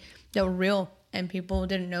trending that were real, and people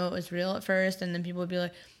didn't know it was real at first, and then people would be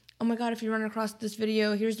like, oh my God, if you run across this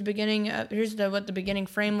video, here's the beginning, what the beginning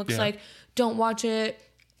frame looks like. Don't watch it.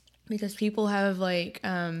 Because people have, like,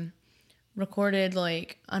 recorded,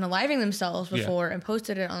 like, unaliving themselves before and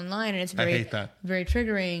posted it online, and it's I hate that. very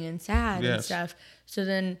triggering and sad and stuff. So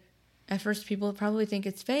then at first people probably think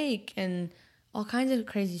it's fake and all kinds of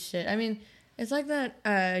crazy shit. I mean, it's like that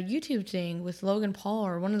YouTube thing with Logan Paul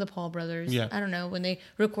or one of the Paul brothers. Yeah. I don't know, when they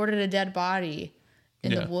recorded a dead body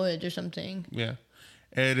in the woods or something. Yeah.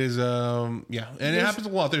 It is, and it happens a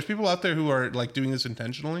lot. There's people out there who are like doing this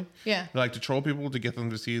intentionally. Yeah. They like to troll people to get them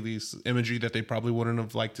to see these imagery that they probably wouldn't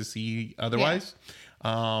have liked to see otherwise.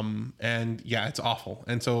 Yeah. And yeah, it's awful.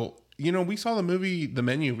 And so, you know, we saw the movie The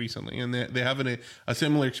Menu recently, and they have a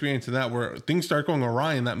similar experience to that, where things start going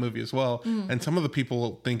awry in that movie as well. Mm. And some of the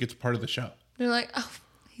people think it's part of the show. They're like, oh,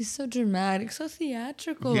 he's so dramatic, so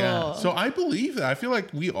theatrical. Yeah. So I believe that. I feel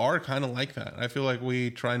like we are kind of like that. I feel like we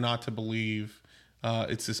try not to believe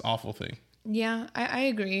it's this awful thing. Yeah, I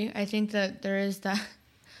agree. I think that there is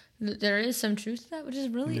some truth to that, which is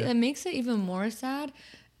really, it makes it even more sad.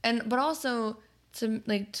 but also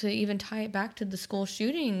to even tie it back to the school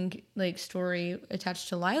shooting like story attached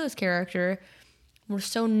to Lila's character, we're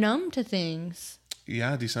so numb to things.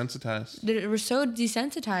 Yeah, desensitized. We're so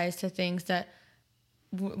desensitized to things that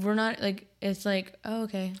we're not like. It's like, oh,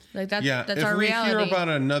 okay, like that's our reality. If we hear about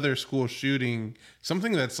another school shooting,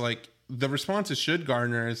 something that's like the response it should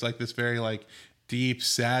garner is like this very like deep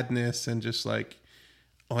sadness and just like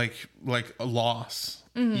a loss.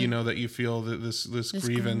 Mm-hmm. You know, that you feel that this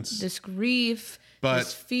grievance, this grief,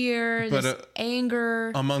 this fear, this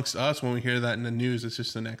anger. Amongst us, when we hear that in the news, it's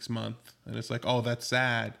just the next month, and it's like, oh, that's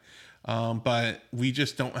sad. But we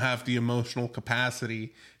just don't have the emotional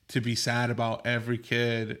capacity to be sad about every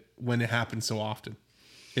kid when it happens so often.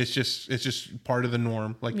 It's just part of the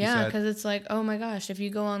norm, like you said. Yeah, because it's like, oh my gosh, if you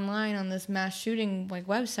go online on this mass shooting like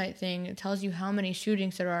website thing, it tells you how many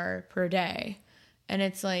shootings there are per day, and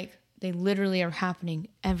it's like they literally are happening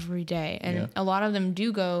every day, and a lot of them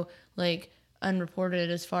do go like unreported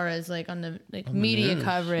as far as like on the media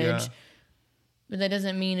coverage. Yeah. But that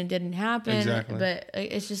doesn't mean it didn't happen. Exactly. But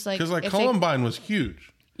it's just like... Because, like, Columbine was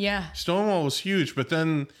huge. Yeah. Stonewall was huge. But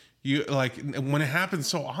then, you like, when it happens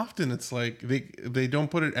so often, it's like they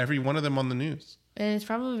don't put every one of them on the news. And it's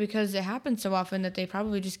probably because it happens so often that they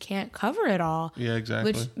probably just can't cover it all. Yeah,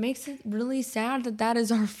 exactly. Which makes it really sad that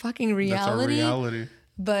is our fucking reality. That's our reality.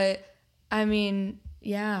 But, I mean,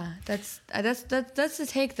 yeah. That's the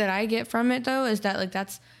take that I get from it, though, is that, like,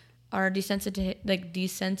 that's... Our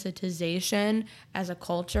desensitization as a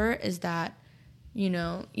culture is that, you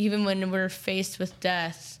know, even when we're faced with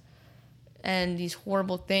death and these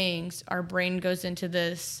horrible things, our brain goes into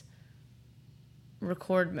this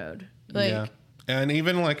record mode. Like, yeah. And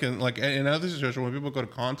even like in other situations, when people go to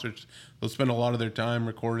concerts, they'll spend a lot of their time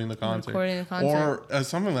recording the concert. Or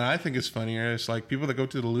something that I think is funnier is like people that go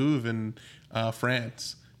to the Louvre in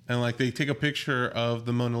France and like they take a picture of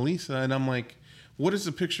the Mona Lisa, and I'm like, what is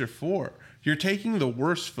the picture for? You're taking the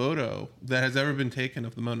worst photo that has ever been taken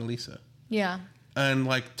of the Mona Lisa. Yeah. And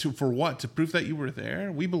like for what? To prove that you were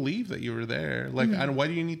there? We believe that you were there. Like, why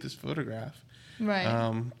do you need this photograph?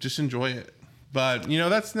 Right. Just enjoy it. But you know,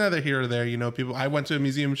 that's neither here or there. You know, I went to a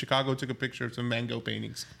museum in Chicago, took a picture of some Van Gogh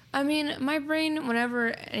paintings. I mean, my brain,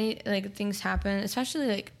 whenever like things happen, especially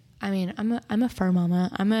like, I mean, I'm a fur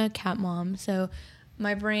mama. I'm a cat mom, so.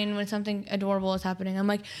 My brain, when something adorable is happening, I'm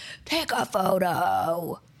like, take a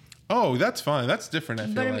photo. Oh, that's fine. That's different, I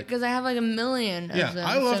feel like. Because I have like a million of them.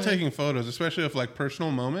 I love taking photos, especially of like personal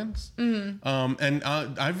moments. Mm-hmm. And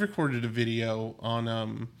I've recorded a video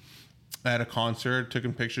on at a concert,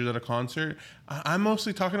 taking pictures at a concert. I'm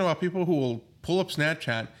mostly talking about people who will pull up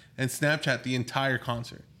Snapchat and Snapchat the entire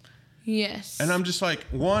concert. Yes. And I'm just like,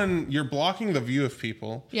 one, you're blocking the view of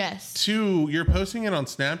people. Yes. Two, you're posting it on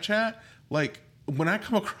Snapchat. Like, when I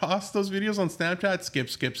come across those videos on Snapchat, skip.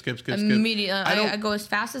 Immediately, I go as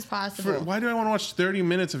fast as possible. Why do I want to watch 30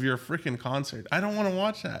 minutes of your freaking concert? I don't want to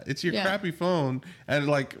watch that. It's your crappy phone and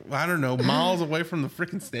like, I don't know, miles away from the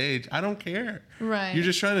freaking stage. I don't care. Right. You're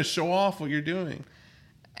just trying to show off what you're doing.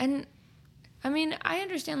 And I mean, I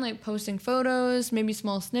understand like posting photos, maybe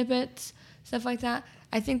small snippets, stuff like that.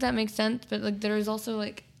 I think that makes sense. But like, there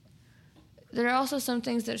are also some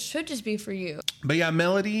things that should just be for you. But yeah,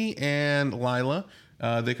 Melody and Lila,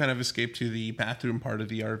 they kind of escaped to the bathroom part of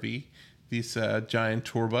the RV, this giant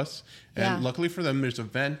tour bus. And luckily for them, there's a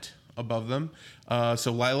vent above them.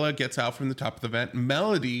 So Lila gets out from the top of the vent.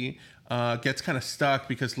 Melody gets kind of stuck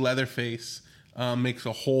because Leatherface makes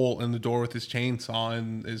a hole in the door with his chainsaw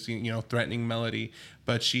and is, you know, threatening Melody.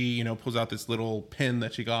 But she, you know, pulls out this little pin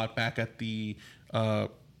that she got back at the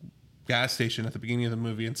gas station at the beginning of the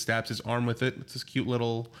movie and stabs his arm with it. It's this cute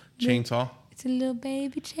little chainsaw. It's a little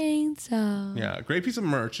baby chainsaw. Yeah, great piece of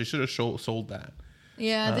merch. They should have sold that.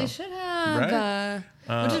 Yeah, they should have.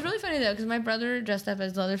 Right? Which is really funny though, because my brother dressed up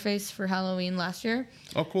as Leatherface for Halloween last year.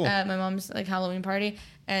 Oh, cool! At my mom's like Halloween party,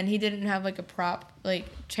 and he didn't have like a prop like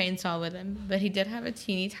chainsaw with him, but he did have a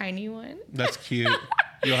teeny tiny one. That's cute.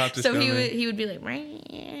 You'll have to. So he would be like,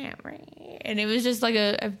 and it was just like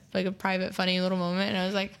a private funny little moment, and I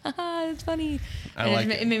was like, haha, it's funny.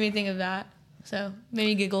 It made me think of that, so made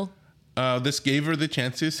me giggle. This gave her the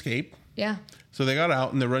chance to escape. Yeah. So they got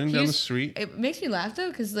out and they're running down the street. It makes me laugh though,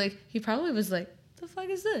 because like he probably was like, "The fuck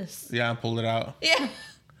is this?" Yeah, pulled it out. Yeah.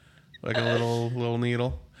 Like a little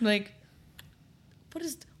needle. Like,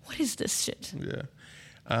 what is this shit? Yeah.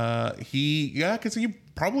 Because he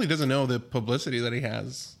probably doesn't know the publicity that he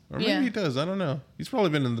has, or maybe he does. I don't know. He's probably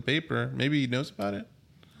been in the paper. Maybe he knows about it.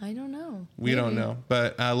 I don't know. We don't know.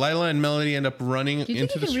 But Lila and Melody end up running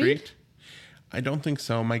into the street. Read? I don't think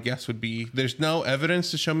so. My guess would be there's no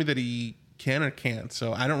evidence to show me that he can or can't.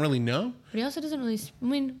 So I don't really know. But he also doesn't really. I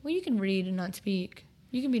mean, well, you can read and not speak.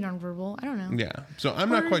 You can be nonverbal. I don't know. Yeah. So I'm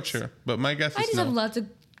not quite sure, but my guess is I just no. have lots of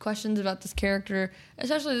questions about this character,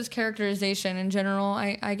 especially this characterization in general.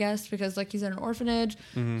 I guess because like he's at an orphanage,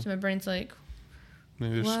 so my brain's like,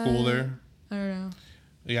 Maybe there's school there. I don't know.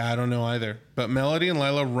 Yeah, I don't know either. But Melody and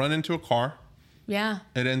Lila run into a car. Yeah.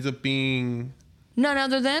 It ends up being None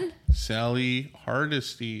other than Sally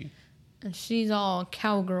Hardesty. And she's all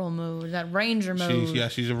cowgirl mode, that ranger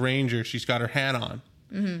mode. She's a ranger. She's got her hat on.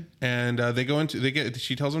 Mm-hmm. And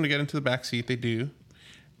she tells them to get into the back seat. They do.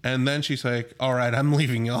 And then she's like, all right, I'm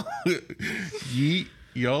leaving y'all. Yeet,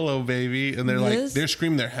 YOLO, baby. And they're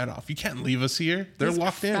screaming their head off. You can't leave us here. They're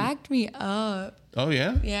locked in. Cracked me up. Oh,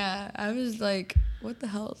 yeah? Yeah. I was like, what the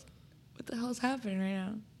hell's happening right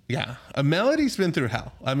now? Yeah. Melody's been through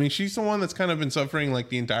hell. I mean, she's the one that's kind of been suffering like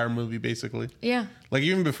the entire movie, basically. Yeah. Like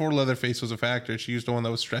even before Leatherface was a factor, she was the one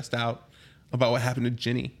that was stressed out about what happened to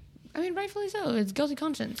Ginny. I mean, rightfully so. It's guilty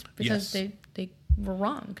conscience because they were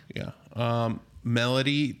wrong. Yeah.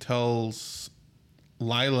 Melody tells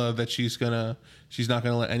Lila that she's not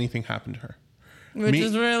gonna let anything happen to her. Which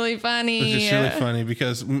is really funny. Which is really funny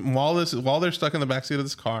because while they're stuck in the backseat of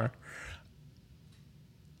this car,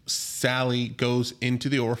 Sally goes into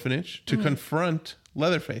the orphanage to confront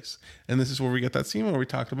Leatherface. And this is where we get that scene where we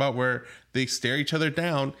talked about where they stare each other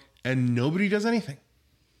down and nobody does anything.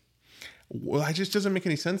 Well, it just doesn't make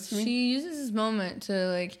any sense to me. She uses this moment to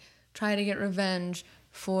like try to get revenge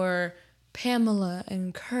for Pamela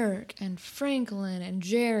and Kirk and Franklin and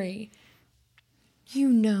Jerry. You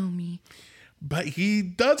know me. But he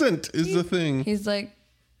doesn't, is the thing. He's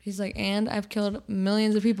like, and I've killed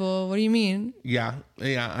millions of people. What do you mean? Yeah.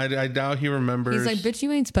 I doubt he remembers. He's like, bitch,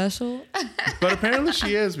 you ain't special. But apparently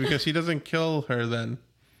she is because he doesn't kill her then.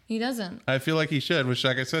 He doesn't. I feel like he should, which,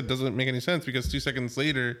 like I said, doesn't make any sense because 2 seconds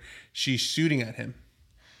later, she's shooting at him.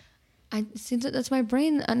 I see that's my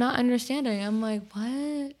brain not understanding. I'm like,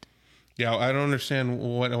 what? Yeah, I don't understand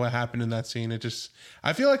what happened in that scene.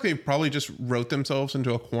 I feel like they probably just wrote themselves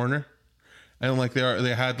into a corner, and like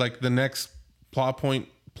they had like the next plot point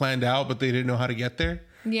planned out, but they didn't know how to get there.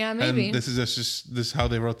 Yeah, maybe. And this is how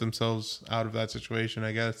they wrote themselves out of that situation,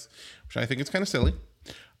 I guess, which I think is kind of silly.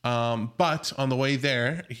 But on the way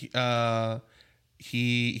there,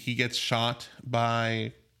 he gets shot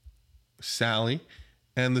by Sally,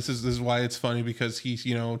 and this is why it's funny because he's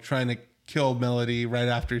trying to kill Melody right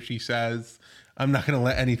after she says, "I'm not going to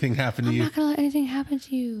let anything happen to you." I'm not going to let anything happen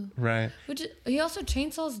to you. Right. Which he also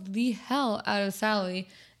chainsaws the hell out of Sally,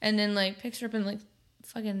 and then like picks her up and like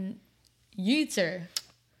fucking yeets her.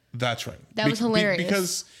 That's right. That was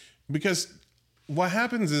hilarious. Because what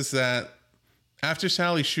happens is that after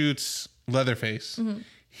Sally shoots Leatherface,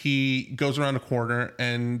 he goes around a corner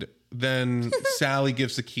and then Sally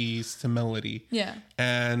gives the keys to Melody. Yeah.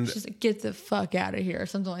 And she's like, get the fuck out of here, or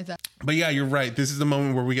something like that. But yeah, you're right. This is the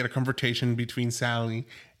moment where we get a confrontation between Sally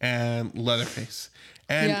and Leatherface.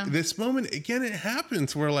 And this moment, again, it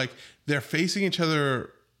happens where like they're facing each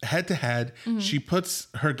other head to head. She puts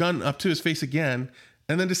her gun up to his face again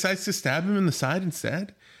and then decides to stab him in the side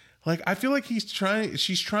instead. Like, I feel like she's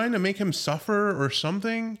trying to make him suffer or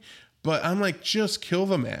something, but I'm like, just kill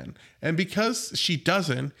the man. And because she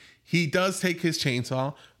doesn't, he does take his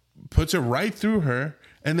chainsaw, puts it right through her,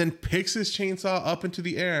 and then picks his chainsaw up into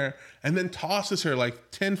the air and then tosses her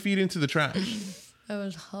like 10 feet into the trash. That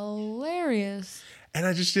was hilarious. And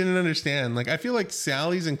I just didn't understand. Like, I feel like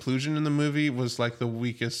Sally's inclusion in the movie was like the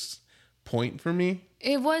weakest point for me.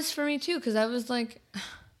 It was for me too, because I was like,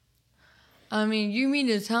 I mean, you mean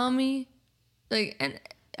to tell me? Like, and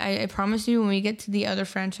I promise you, when we get to the other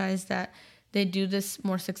franchise that they do this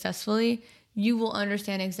more successfully, you will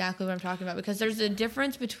understand exactly what I'm talking about, because there's a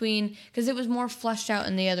difference between, because it was more fleshed out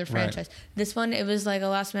in the other franchise. Right. This one, it was like a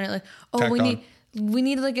last minute, like, oh, we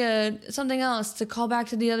need like something else to call back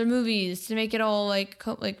to the other movies to make it all like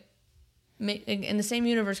in the same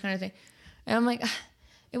universe kind of thing. And I'm like,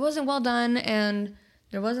 it wasn't well done, and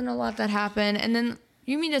there wasn't a lot that happened. And then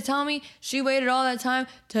you mean to tell me she waited all that time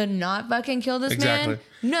to not fucking kill this man?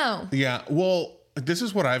 No. Yeah. Well, this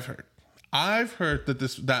is what I've heard. I've heard that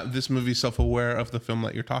this movie's self-aware of the film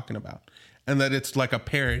that you're talking about, and that it's like a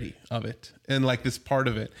parody of it, and like this part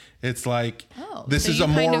of it, it's like this so is you a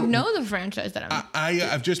more kind of know the franchise that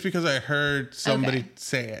I've just because I heard somebody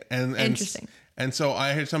say it, and interesting, and so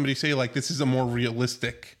I heard somebody say like this is a more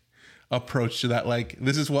realistic approach to that. Like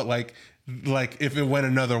this is what like if it went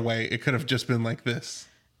another way, it could have just been like this.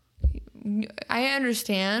 I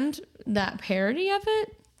understand that parody of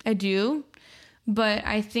it, I do, but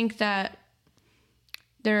I think that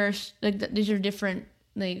there's like these are different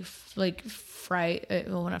fright,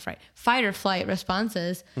 well, not fright, fight or flight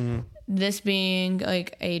responses. Mm-hmm. This being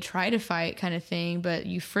like a try to fight kind of thing, but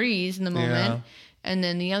you freeze in the moment, and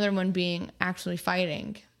then the other one being actually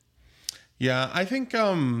fighting. Yeah, I think.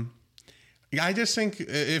 I just think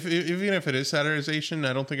even if it is satirization,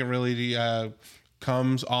 I don't think it really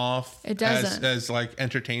comes off as like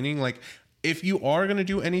entertaining. Like if you are gonna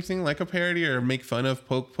do anything like a parody or make fun of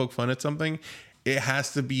poke fun at something, it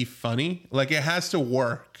has to be funny. Like it has to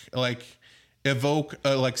work. Like evoke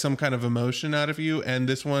like some kind of emotion out of you. And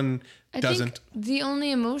this one doesn't. I think the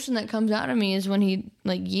only emotion that comes out of me is when he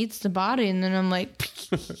like yeets the body, and then I'm like.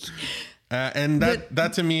 And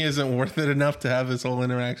that to me isn't worth it enough to have this whole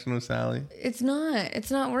interaction with Sally. It's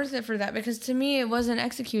not worth it for that, because to me it wasn't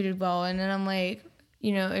executed well. And then I'm like,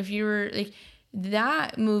 if you were like,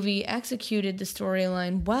 that movie executed the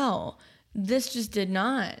storyline well, this just did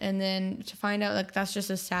not. And then to find out like that's just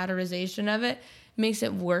a satirization of it makes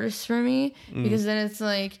it worse for me, because then it's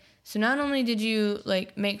like, so not only did you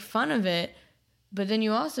like make fun of it, but then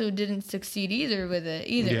you also didn't succeed with it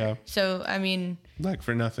either. Yeah. So, I mean... Like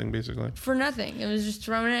for nothing, basically. For nothing. It was just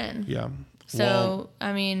thrown in. Yeah. So,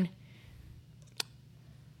 I mean...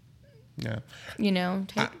 Yeah.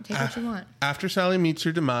 Take what you want. After Sally meets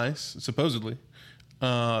her demise, supposedly,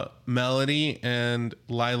 Melody and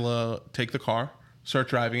Lila take the car, start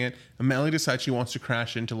driving it, and Melody decides she wants to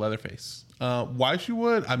crash into Leatherface. Why she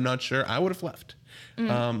would, I'm not sure. I would have left.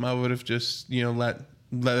 I would have just, let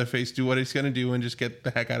Leatherface do what he's going to do and just get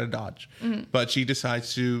the heck out of Dodge. But she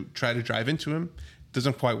decides to try to drive into him.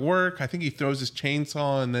 Doesn't quite work. I think he throws his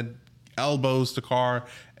chainsaw and then elbows the car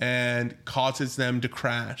and causes them to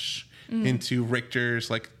crash into Richter's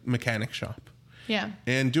like mechanic shop. Yeah.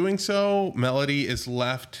 And doing so, Melody is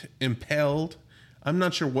left impaled. I'm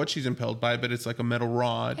not sure what she's impaled by, but it's like a metal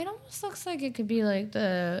rod. It almost looks like it could be like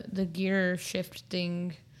the gear shift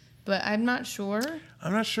thing, but I'm not sure.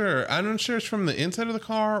 I'm not sure it's from the inside of the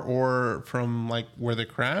car or from like where they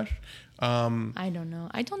crashed. I don't know.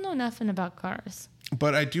 I don't know nothing about cars.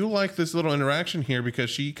 But I do like this little interaction here because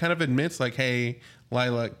she kind of admits like, hey,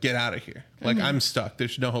 Lila, get out of here. Like, I'm stuck.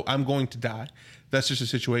 There's no hope. I'm going to die. That's just a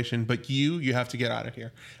situation. But you have to get out of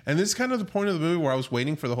here. And this is kind of the point of the movie where I was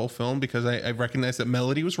waiting for the whole film because I recognized that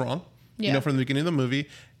Melody was wrong, from the beginning of the movie.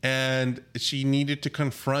 And she needed to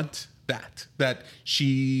confront that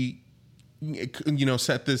she,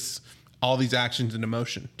 set all these actions into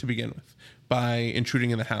motion to begin with by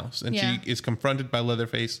intruding in the house. And she is confronted by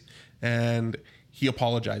Leatherface and she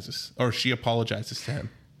apologizes to him.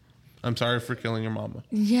 I'm sorry for killing your mama.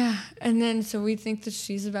 Yeah. And then so we think that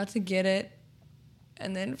she's about to get it.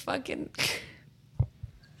 And then fucking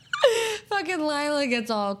Lila gets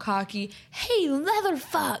all cocky. Hey,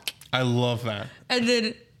 Leatherfuck. I love that. And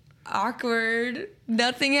then awkward.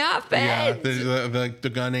 Nothing happened. Yeah, the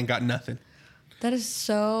gun ain't got nothing. That is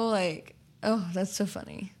so like, oh, that's so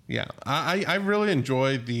funny. Yeah, I really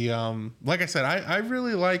enjoyed the like I said, I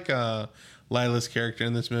really like Lila's character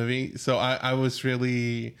in this movie. So I was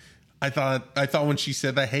really, I thought when she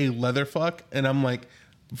said that, hey, Leatherfuck, and I'm like,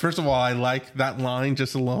 first of all, I like that line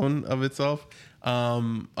just alone of itself.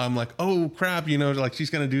 I'm like, oh crap, like she's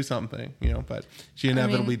gonna do something, but she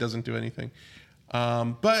inevitably doesn't do anything.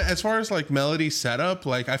 But as far as like Melody's setup,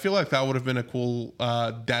 like I feel like that would have been a cool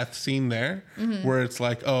death scene there, where it's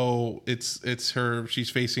like, oh, it's her, she's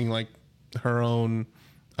facing like her own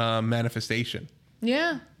manifestation.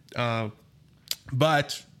 Yeah.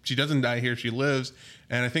 But she doesn't die here; she lives,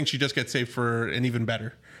 and I think she just gets saved for an even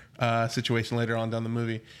better situation later on down the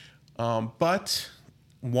movie. But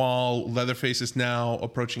while Leatherface is now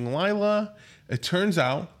approaching Lila, it turns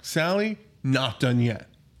out Sally not done yet.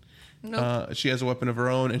 Nope. She has a weapon of her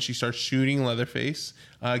own, and she starts shooting Leatherface,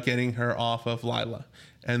 getting her off of Lila.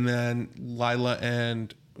 And then Lila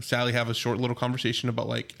and Sally have a short little conversation about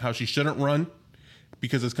like how she shouldn't run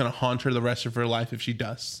because it's going to haunt her the rest of her life if she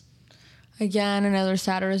does. Again, another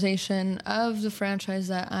satirization of the franchise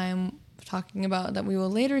that I'm talking about that we will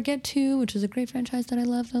later get to, which is a great franchise that I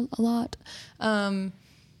love a lot.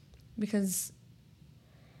 Because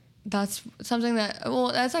that's something that,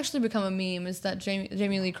 that's actually become a meme, is that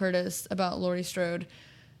Jamie Lee Curtis about Laurie Strode,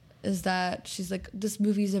 is that she's like, this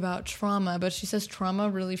movie's about trauma, but she says trauma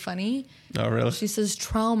really funny. Oh, really? She says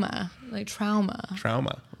trauma, like trauma.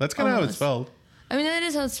 Trauma. That's kind of how it's spelled. I mean, that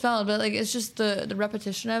is how it's spelled, but like, it's just the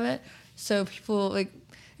repetition of it. So people like,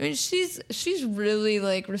 I mean, she's really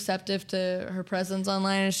like receptive to her presence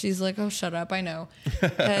online, and she's like, oh, shut up, I know.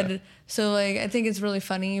 And so like, I think it's really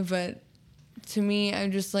funny, but to me,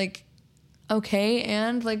 I'm just like, okay,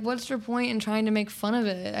 and like, what's your point in trying to make fun of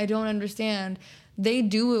it? I don't understand. They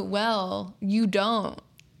do it well. You don't.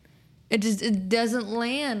 it doesn't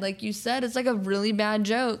land. Like you said, it's like a really bad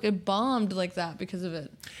joke. It bombed like that because of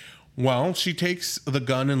it. Well, she takes the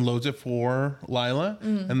gun and loads it for Lila,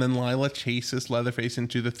 and then Lila chases Leatherface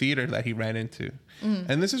into the theater that he ran into.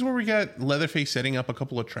 And this is where we get Leatherface setting up a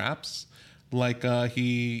couple of traps. Like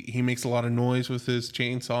he makes a lot of noise with his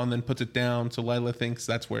chainsaw and then puts it down, so Lila thinks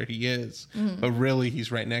that's where he is. But really,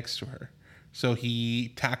 he's right next to her. So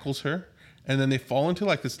he tackles her, and then they fall into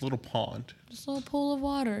like this little pond. Just a little pool of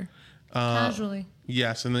water. Casually.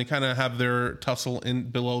 Yes, and they kind of have their tussle in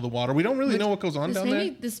below the water. We don't really know what goes on down there.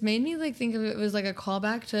 This made me like think of it was like a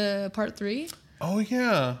callback to part 3. Oh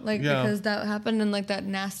yeah, because that happened in like that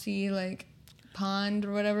nasty like pond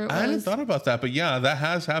or whatever it was. I hadn't thought about that, but yeah, that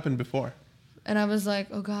has happened before. And I was like,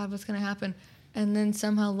 oh God, what's gonna happen? And then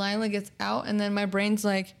somehow Lila gets out, and then my brain's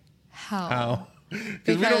like, how?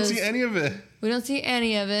 Because we don't see any of it. We don't see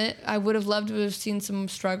any of it. I would have loved to have seen some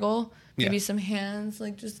struggle, maybe some hands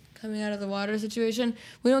like just coming out of the water situation.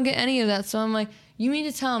 We don't get any of that. So I'm like, you mean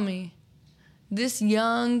to tell me this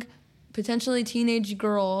young, potentially teenage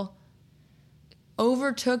girl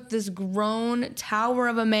overtook this grown tower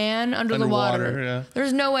of a man under the water? Yeah.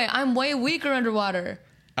 There's no way. I'm way weaker underwater.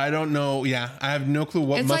 I don't know. Yeah, I have no clue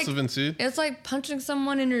what must have ensued. It's like punching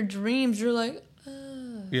someone in your dreams. You're like,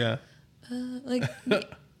 like,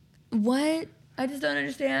 what? I just don't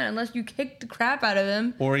understand unless you kick the crap out of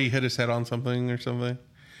him. Or he hit his head on something or something.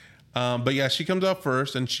 But yeah, she comes up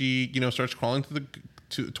first and she, starts crawling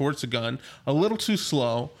towards the gun a little too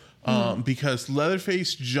slow because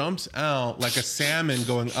Leatherface jumps out like a salmon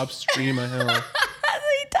going upstream a hill.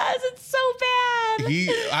 He does. It's so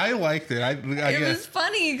bad. I liked it. It was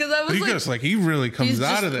funny because I was like, he really comes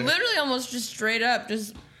out of there. Literally almost just straight up.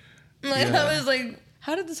 Just like I was like,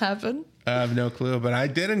 how did this happen? I have no clue, but I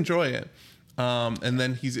did enjoy it. And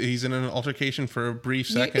then he's in an altercation for a brief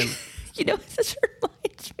second. You know what this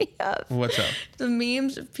reminds me of? What's up? The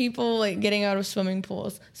memes of people like getting out of swimming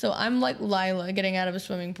pools. So I'm like Lila getting out of a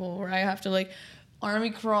swimming pool where I have to like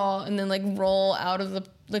army crawl and then like roll out of the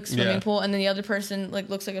swimming pool, and then the other person like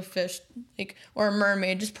looks like a fish, like, or a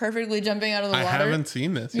mermaid, just perfectly jumping out of the water. I haven't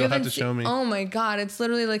seen this. You'll have to show me. Oh my God, it's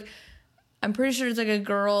literally like, I'm pretty sure it's like a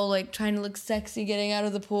girl like trying to look sexy getting out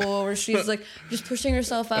of the pool, where she's like just pushing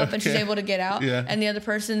herself up and she's able to get out, and the other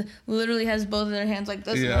person literally has both of their hands like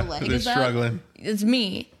this, and her leg is struggling. It's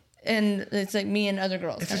me. And it's like me and other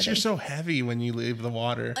girls. It's just you're so heavy when you leave the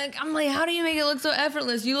water. Like, I'm like, how do you make it look so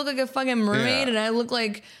effortless? You look like a fucking mermaid, and I look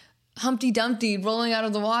like Humpty Dumpty rolling out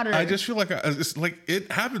of the water. I just feel like it's like it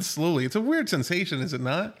happens slowly. It's a weird sensation, is it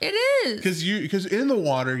not? It is. Because in the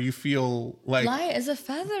water you feel like light as a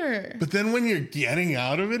feather. But then when you're getting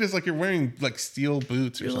out of it, it's like you're wearing like steel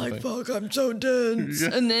boots or something. You're like, fuck, I'm so dense.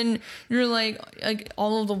 Yeah. And then you're like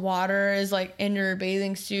all of the water is like in your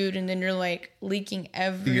bathing suit, and then you're like leaking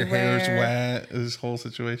everywhere. Your hair's wet. This whole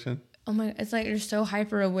situation. Oh my! It's like you're so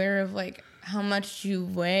hyper aware of like how much you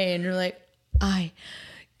weigh, and you're like, I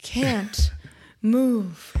can't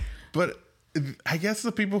move. But I guess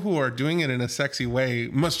the people who are doing it in a sexy way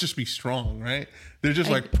must just be strong, right? They're just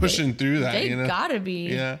like pushing through that. They gotta be.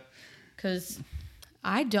 Yeah. Because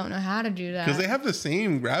I don't know how to do that. Because they have the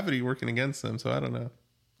same gravity working against them, so I don't know.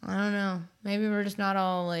 I don't know. Maybe we're just not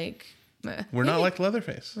all like... We're not like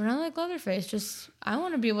Leatherface. We're not like Leatherface. Just, I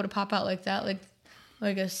want to be able to pop out like that,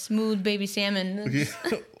 like a smooth baby salmon. Yeah.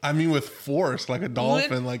 I mean, with force, like a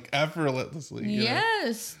dolphin, like effortlessly.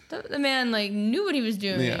 Yes. The man like knew what he was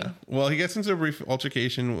doing. Yeah. Well, he gets into a brief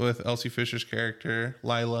altercation with Elsie Fisher's character,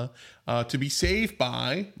 Lila, to be saved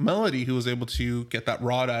by Melody, who was able to get that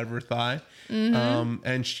rod out of her thigh. Mm-hmm.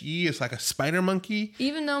 And she is like a spider monkey.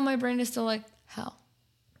 Even though my brain is still like, hell.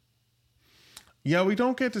 Yeah, we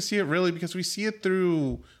don't get to see it really because we see it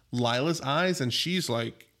through Lila's eyes, and she's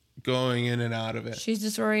like going in and out of it. She's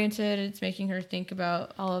disoriented. It's making her think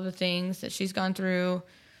about all of the things that she's gone through.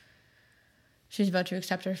 She's about to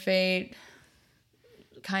accept her fate.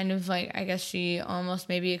 Kind of like, I guess she almost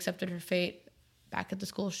maybe accepted her fate back at the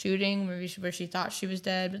school shooting, where she thought she was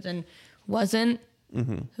dead, but then wasn't.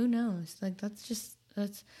 Mm-hmm. Who knows? Like, that's.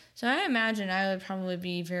 So I imagine I would probably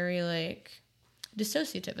be very like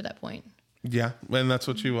dissociative at that point. Yeah, and that's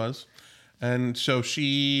what she was. And so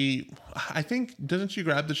I think, doesn't she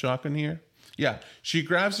grab the shotgun here? Yeah, she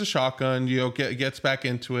grabs the shotgun, gets back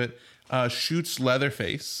into it, shoots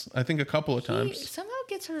Leatherface, I think a couple of times. He somehow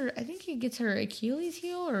gets her, I think he gets her Achilles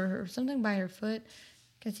heel or something by her foot.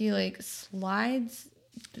 Because he like slides.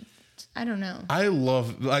 I don't know. I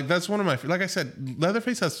love, like, that's one of my, like I said,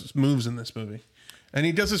 Leatherface has moves in this movie. And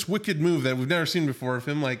he does this wicked move that we've never seen before of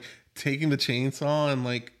him like taking the chainsaw and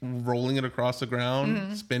like rolling it across the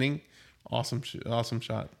ground, spinning. Awesome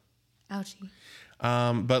shot. Ouchie.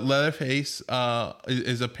 But Leatherface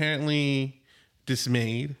is apparently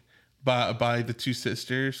dismayed by the two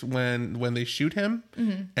sisters when they shoot him,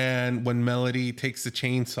 and when Melody takes the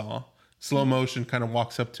chainsaw, slow motion, kind of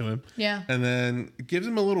walks up to him, and then gives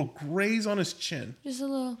him a little graze on his chin, just a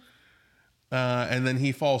little, and then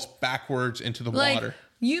he falls backwards into the water.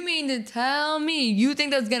 You mean to tell me you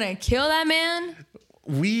think that's gonna kill that man?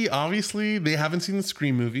 They haven't seen the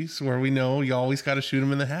Scream movies where we know you always got to shoot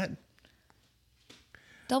him in the head.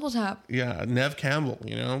 Double tap. Yeah, Nev Campbell,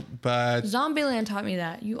 but Zombieland taught me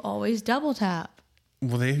that. You always double tap.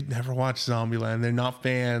 Well, they never watched Zombieland. They're not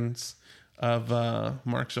fans of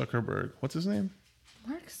Mark Zuckerberg. What's his name?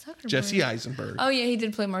 Mark Zuckerberg. Jesse Eisenberg. Oh, yeah, he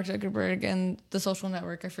did play Mark Zuckerberg in The Social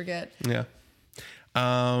Network. I forget. Yeah.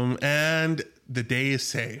 And the day is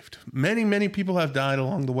saved. Many, many people have died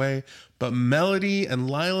along the way, but Melody and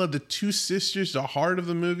Lila, the two sisters, the heart of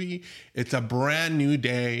the movie, it's a brand new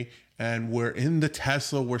day. And we're in the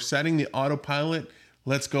Tesla. We're setting the autopilot.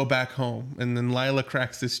 Let's go back home. And then Lila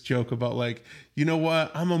cracks this joke about you know what?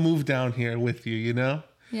 I'm going to move down here with you, Yeah,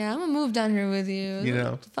 I'm going to move down here with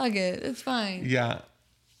you. Fuck it. It's fine. Yeah.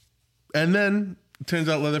 And then it turns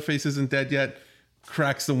out Leatherface isn't dead yet.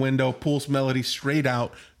 Cracks the window, pulls Melody straight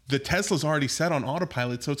out. The Tesla's already set on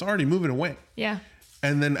autopilot, so it's already moving away. Yeah.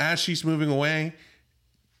 And then as she's moving away,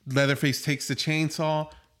 Leatherface takes the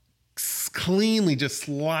chainsaw, cleanly just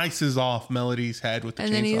slices off Melody's head with the chainsaw.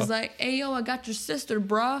 And then he's like, hey, yo, I got your sister,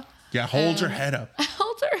 bruh. Yeah, holds her head up.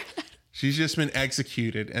 Holds her head. She's just been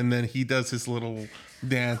executed. And then he does his little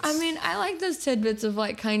dance. I mean, I like those tidbits of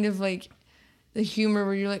kind of the humor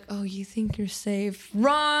where you're like, oh, you think you're safe.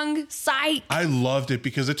 Wrong. Psych. I loved it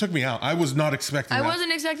because it took me out. I was not expecting that. I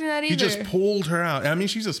wasn't expecting that either. He just pulled her out. I mean,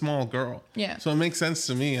 she's a small girl. Yeah. So it makes sense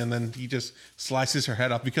to me. And then he just slices her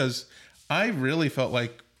head off because I really felt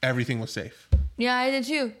like everything was safe. Yeah, I did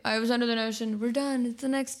too. I was under the notion, we're done. It's the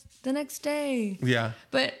next day. Yeah.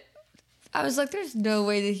 But I was like, there's no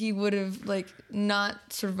way that he would have not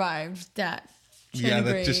survived that chin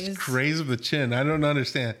graze. Just graze of the chin. I don't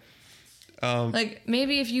understand.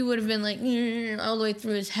 Maybe if you would have been all the way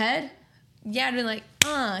through his head, yeah, I'd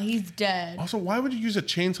been he's dead. Also, why would you use a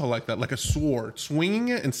chainsaw like that? Like a sword, swinging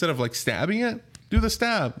it instead of stabbing it? Do the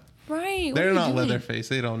stab. Right. They're not Leatherface.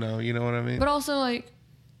 They don't know. You know what I mean? But also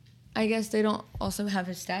I guess they don't also have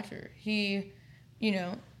his stature. He,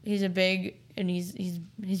 he's big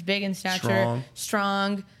big in stature,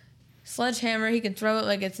 strong, sledgehammer. He can throw it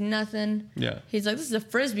like it's nothing. Yeah. He's like, this is a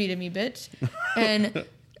frisbee to me, bitch. And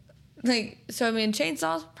so I mean,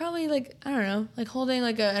 chainsaws probably I don't know, holding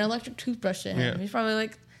an electric toothbrush to him. Yeah. He's probably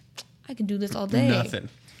I can do this all day. Nothing.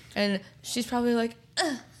 And she's probably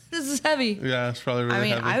this is heavy. Yeah, it's probably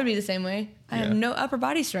really heavy. I would be the same way. I have no upper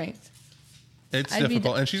body strength. It's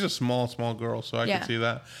difficult, and she's a small girl, so I can see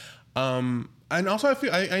that. And also,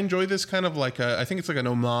 I enjoy this kind of I think it's an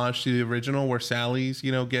homage to the original, where Sally's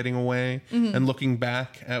getting away and looking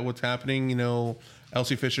back at what's happening.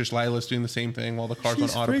 Elsie Fisher's Lila's doing the same thing while the car's on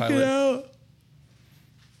autopilot out.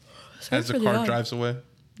 as the car drives away.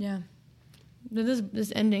 Yeah,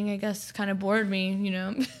 this ending, I guess, kind of bored me.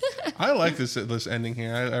 I like this ending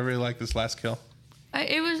here. I really like this last kill.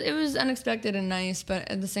 It was unexpected and nice, but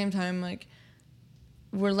at the same time,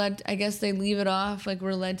 we're led, I guess they leave it off,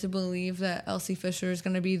 we're led to believe that Elsie Fisher is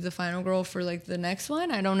going to be the final girl for the next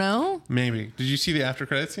one. I don't know. Maybe. Did you see the after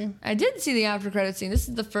credit scene? I did see the after credit scene. This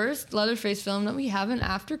is the first Leatherface film that we have an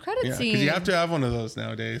after credit scene. Because you have to have one of those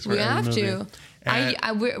nowadays. We have to.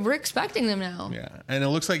 We're expecting them now. Yeah, and it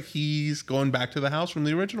looks like he's going back to the house from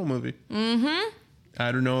the original movie. Mm-hmm.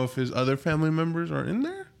 I don't know if his other family members are in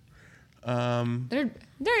there.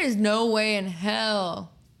 There is no way in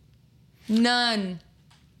hell. None.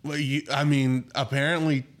 Well,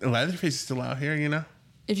 apparently Leatherface is still out here,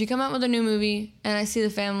 If you come out with a new movie and I see the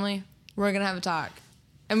family, we're going to have a talk.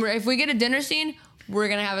 And if we get a dinner scene, we're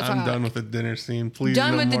going to have a talk. I'm done with the dinner scene. Please,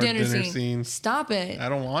 done no with more the dinner scene. Scenes. Stop it. I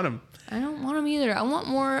don't want him. I don't want him either. I want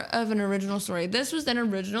more of an original story. This was an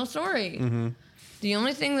original story. Mm-hmm. The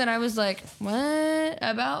only thing that I was what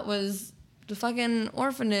about was the fucking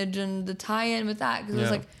orphanage and the tie-in with that. Because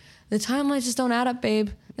it was the timelines just don't add up, babe.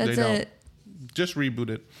 That's it. Just reboot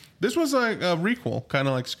it. This was a requel, kind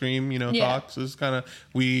of like Scream, thoughts. This is kind of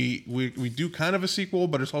we do kind of a sequel,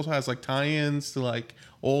 but it also has tie-ins to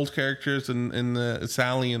old characters in the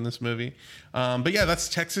Sally in this movie. But yeah, that's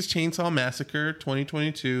Texas Chainsaw Massacre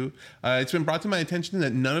 2022. It's been brought to my attention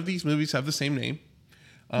that none of these movies have the same name.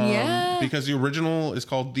 Because the original is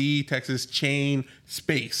called The Texas Chain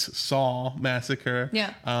Space Saw Massacre.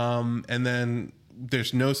 Yeah. And then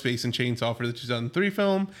there's no space in Chainsaw for the 2003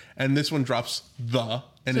 film, and this one drops The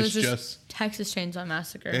and so it's just Texas Chainsaw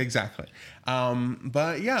Massacre. Exactly.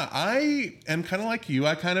 But yeah, I am kind of like you.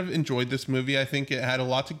 I kind of enjoyed this movie. I think it had a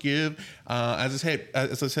lot to give. As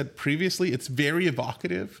I said previously, it's very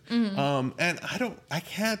evocative. And I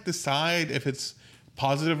can't decide if it's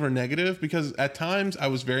positive or negative, because at times I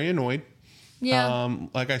was very annoyed. Yeah.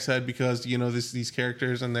 Like I said, because these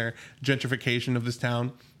characters and their gentrification of this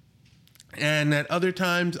town. And at other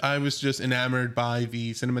times, I was just enamored by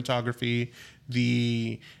the cinematography,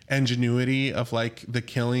 the ingenuity of like the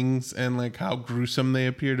killings and like how gruesome they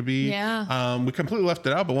appear to be. Yeah. We completely left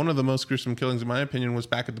it out, but one of the most gruesome killings, in my opinion, was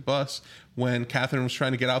back at the bus when Catherine was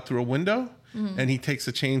trying to get out through a window, and he takes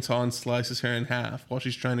a chainsaw and slices her in half while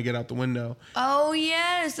she's trying to get out the window. Oh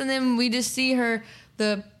yes, and then we just see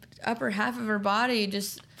the upper half of her body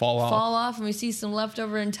just fall off, and we see some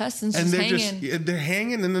leftover intestines and they're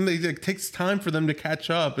hanging, and then it takes time for them to catch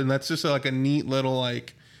up, and that's just like a neat little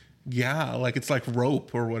like it's like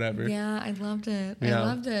rope or whatever. Yeah, I loved it. Yeah. I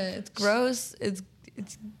loved it. It's gross. It's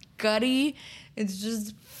gutty. It's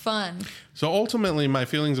just fun. So ultimately, my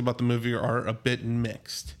feelings about the movie are a bit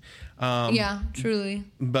mixed. Yeah, truly.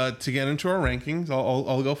 But to get into our rankings,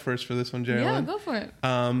 I'll go first for this one, Geraldine. Yeah, go for it.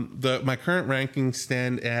 My current rankings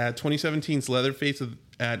stand at 2017's Leatherface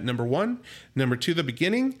at number 1, number 2, The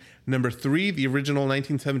Beginning, number 3, the original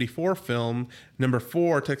 1974 film, number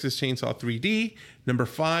 4, Texas Chainsaw 3D, number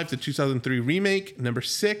 5, the 2003 remake, number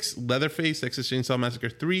 6, Leatherface, Texas Chainsaw Massacre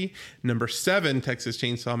 3, number 7, Texas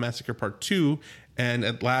Chainsaw Massacre Part 2, and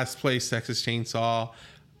at last place,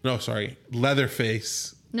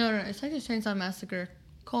 Leatherface. No, it's Texas Chainsaw Massacre,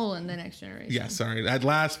 The Next Generation. Yeah, sorry. At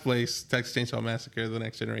last place, Texas Chainsaw Massacre, The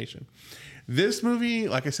Next Generation. This movie,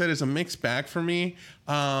 like I said, is a mixed bag for me.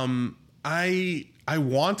 I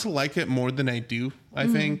want to like it more than I do. I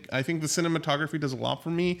think the cinematography does a lot for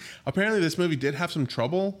me. Apparently, this movie did have some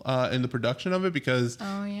trouble in the production of it because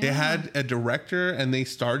it had a director and they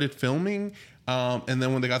started filming. And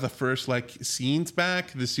then when they got the first scenes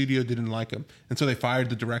back, the studio didn't like them. And so they fired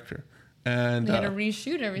the director. And they had to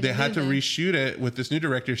reshoot everything. They had to reshoot it with this new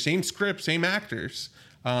director, same script, same actors.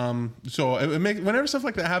 So it makes, whenever stuff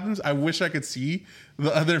like that happens, I wish I could see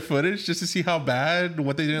the other footage just to see how bad,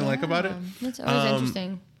 what they didn't like about it. That's always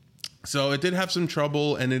interesting. So it did have some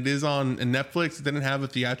trouble, and it is on Netflix. It didn't have a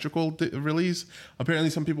theatrical release.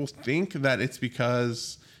 Apparently, some people think that it's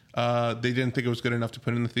because they didn't think it was good enough to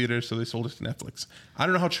put in the theater, so they sold it to Netflix. I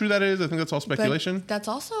don't know how true that is. I think that's all speculation. But that's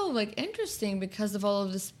also interesting because of all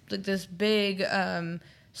of this this big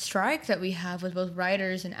strike that we have with both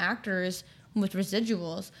writers and actors with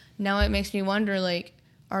residuals. Now it makes me wonder,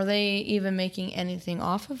 are they even making anything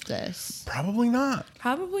off of this? Probably not.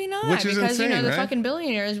 Which is because insane, the right? fucking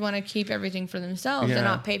billionaires want to keep everything for themselves and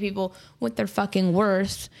not pay people what they're fucking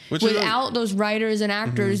worth. Without those writers and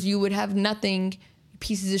actors, you would have nothing.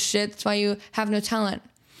 Pieces of shit. That's why you have no talent.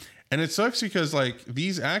 And it sucks because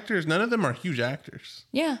these actors, none of them are huge actors.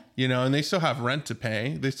 Yeah. And they still have rent to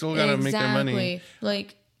pay. They still got to make their money.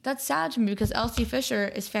 That's sad to me because Elsie Fisher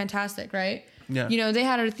is fantastic, right? Yeah. They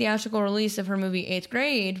had a theatrical release of her movie 8th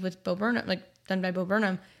Grade with Bo Burnham, done by Bo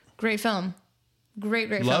Burnham. Great film. Great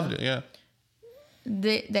film. Loved it, yeah.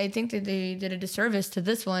 They think that they did a disservice to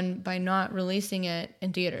this one by not releasing it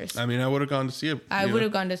in theaters. I mean, I would have gone to see it. I would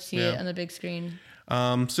have gone to see it on the big screen.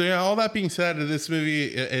 All that being said, this movie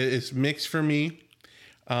is mixed for me.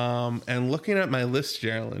 And looking at my list,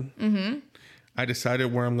 Geraldine, I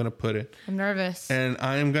decided where I'm going to put it. I'm nervous. And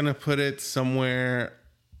I am going to put it somewhere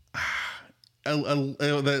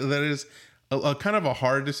that is a kind of a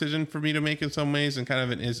hard decision for me to make in some ways, and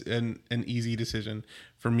kind of an easy decision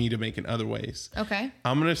for me to make in other ways. Okay.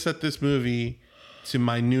 I'm going to set this movie to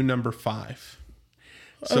my new number 5.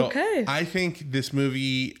 So okay. I think this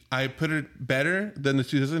movie, I put it better than the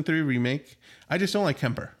 2003 remake. I just don't like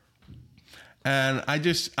Kemper. And I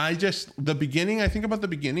think about the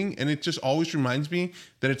beginning, and it just always reminds me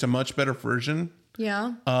that it's a much better version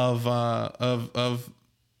of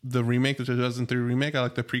the remake, the 2003 remake. I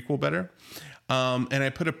like the prequel better. And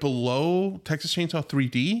I put it below Texas Chainsaw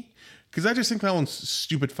 3D because I just think that one's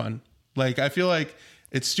stupid fun. I feel like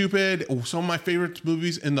it's stupid. Some of my favorite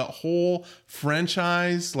movies in the whole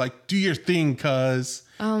franchise, do your thing, cuz.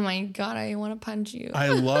 Oh my God, I want to punch you. I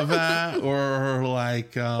love that. Or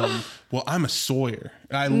I'm a Sawyer.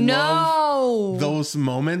 I love those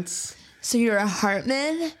moments. So you're a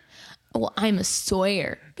Hartman? Well, I'm a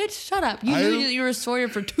Sawyer. Bitch, shut up. You knew you were a Sawyer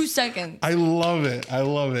for 2 seconds. I love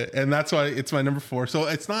it. And that's why it's my number 4. So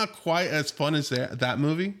it's not quite as fun as that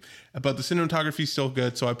movie, but the cinematography is still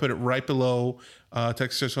good. So I put it right below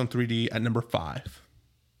Texas Chainsaw 3D at number 5.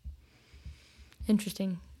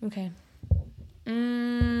 Interesting. Okay.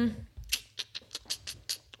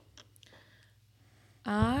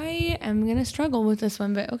 am going to struggle with this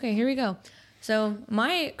one, but okay, here we go. So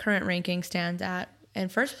my current ranking stands at, in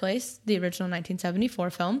first place, the original 1974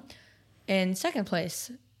 film. In second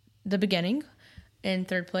place, The Beginning. In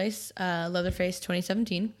third place, Leatherface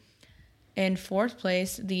 2017. In fourth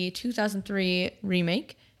place, the 2003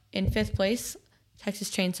 remake. In fifth place,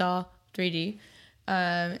 Texas Chainsaw 3D.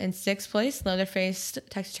 In sixth place, Leatherface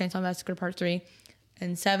Texas Chainsaw Massacre Part 3.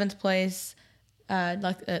 In seventh place,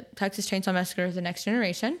 Texas Chainsaw Massacre The Next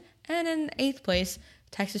Generation. And in eighth place,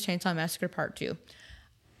 Texas Chainsaw Massacre Part 2.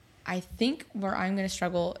 I think where I'm going to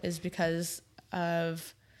struggle is because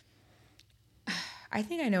of... I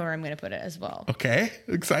think I know where I'm going to put it as well. Okay,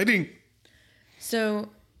 exciting. So,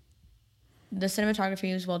 the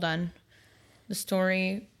cinematography is well done. The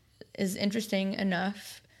story is interesting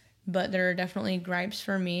enough, but there are definitely gripes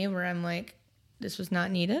for me where I'm like, this was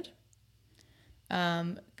not needed.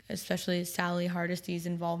 Especially Sally Hardesty's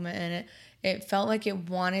involvement in it. It felt like it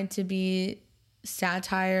wanted to be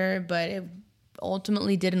satire, but it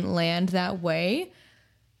ultimately didn't land that way.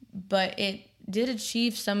 But it did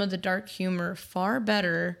achieve some of the dark humor far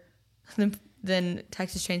better than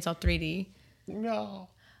Texas Chainsaw 3D. No.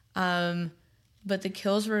 But the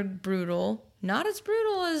kills were brutal. Not as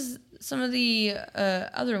brutal as some of the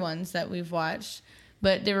other ones that we've watched,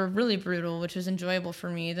 but they were really brutal, which was enjoyable for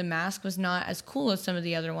me. The mask was not as cool as some of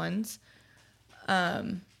the other ones.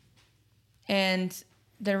 And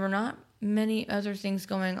there were not many other things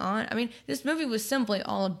going on. I mean, this movie was simply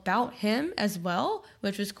all about him as well,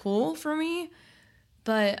 which was cool for me.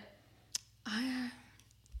 But I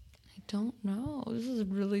don't know. This is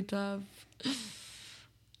really tough.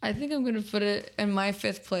 I think I'm going to put it in my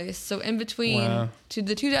fifth place. So in between, to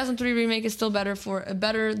the 2003 remake is still better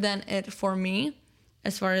than it for me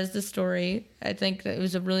as far as the story. I think that it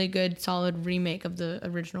was a really good, solid remake of the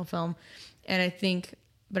original film. And I think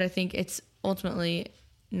it's ultimately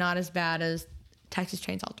not as bad as Texas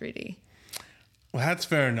Chainsaw 3D. Well, that's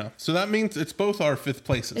fair enough. So that means it's both our fifth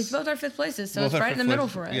places. It's both our fifth places, so it's right in the middle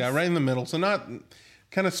for us. Yeah, right in the middle. So not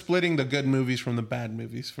kind of splitting the good movies from the bad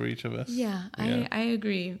movies for each of us. Yeah. I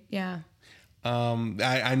agree. Yeah.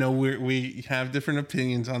 I know we have different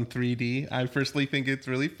opinions on 3D. I personally think it's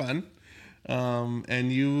really fun.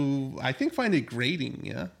 And you, I think, find it grating,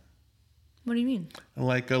 yeah? What do you mean?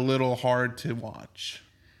 Like a little hard to watch.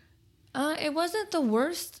 It wasn't the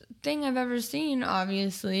worst thing I've ever seen,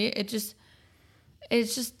 obviously. It's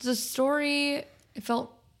just the story, it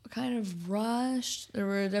felt kind of rushed. There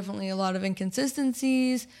were definitely a lot of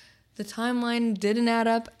inconsistencies. The timeline didn't add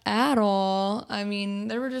up at all. I mean,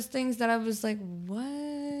 there were just things that I was like, what?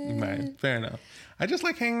 Right, fair enough. I just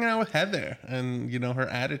like hanging out with Heather and, her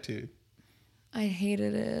attitude. I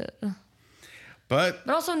hated it. But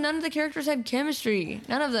also, none of the characters had chemistry.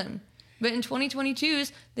 None of them. But in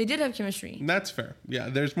 2022's, they did have chemistry. That's fair. Yeah,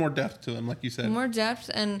 there's more depth to them, like you said. More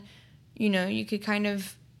depth, and, you could kind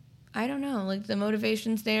of, I don't know, like, the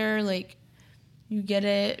motivation's there, like, you get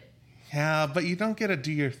it. Yeah, but you don't get a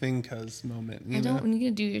do your thing cuz moment. I don't need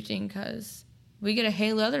to do your thing cuz. We get a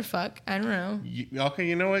hey leatherfuck. I don't know. Okay,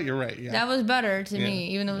 you know what? You're right. Yeah. That was better to me,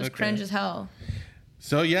 even though it was cringe as hell.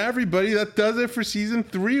 So, yeah, everybody, that does it for season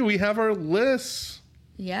 3. We have our lists.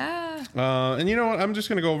 Yeah. And you know what? I'm just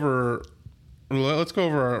going to go over... Let's go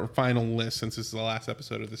over our final list since this is the last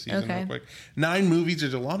episode of the season real quick. 9 movies.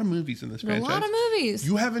 There's a lot of movies in this franchise. A lot of movies.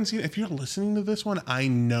 You haven't seen... If you're listening to this one, I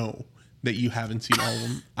know that you haven't seen all of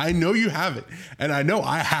them. I know you haven't. And I know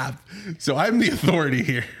I have. So I'm the authority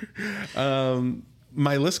here.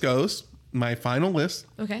 My list goes... My final list.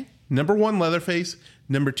 Okay. Number 1, Leatherface.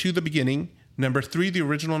 Number 2, The Beginning. Number 3, the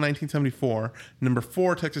original 1974. Number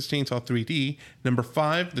 4, Texas Chainsaw 3D. Number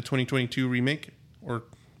 5, the 2022 remake or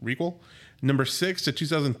requel. Number 6, the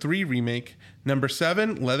 2003 remake. Number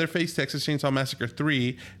 7, Leatherface, Texas Chainsaw Massacre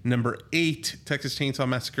 3. Number 8, Texas Chainsaw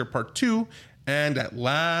Massacre Part 2. And at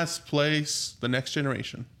last place, The Next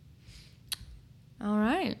Generation. All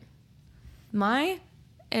right. My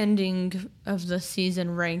ending of the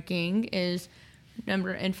season ranking is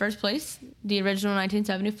in first place, the original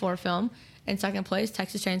 1974 film. In second place,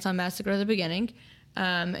 Texas Chainsaw Massacre: The Beginning.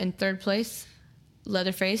 In third place,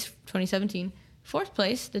 Leatherface 2017. Fourth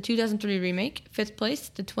place, the 2003 remake. Fifth place,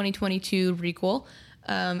 the 2022 requel.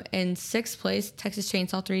 In sixth place, Texas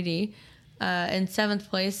Chainsaw 3D. In seventh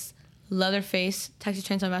place, Leatherface, Texas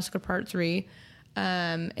Chainsaw Massacre Part 3.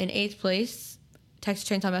 In eighth place, Texas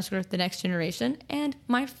Chainsaw Massacre: The Next Generation. And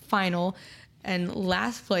my final and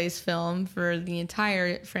last place film for the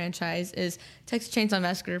entire franchise is Texas Chainsaw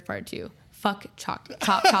Massacre Part 2. Fuck Chop.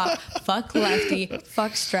 Fuck Lefty.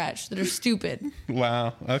 Fuck Stretch. That are stupid.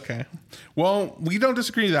 Wow. Okay. Well, we don't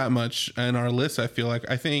disagree that much in our list, I feel like.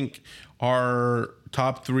 I think our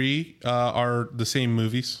top three are the same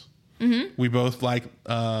movies. Mm-hmm. We both like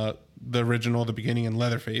the original, The Beginning, and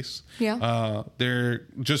Leatherface. Yeah. They're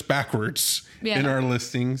just backwards in our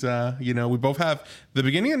listings. We both have The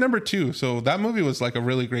Beginning at number 2. So that movie was like a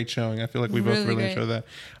really great showing. I feel like we both really enjoyed that.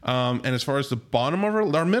 And as far as the bottom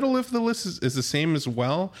of our middle of the list is the same as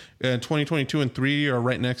well. 2022 and 3 are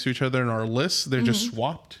right next to each other in our lists. They're just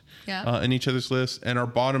swapped. In each other's lists, and our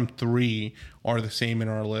bottom 3 are the same in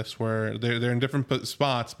our list, where they're in different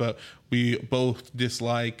spots, but we both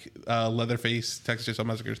dislike Leatherface, Texas Chainsaw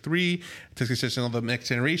Massacre 3, Texas Chainsaw The Next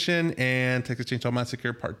Generation, and Texas Chainsaw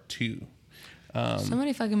Massacre Part 2. So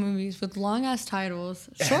many fucking movies with long ass titles.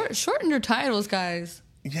 Shorten your titles, guys.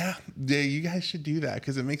 Yeah, you guys should do that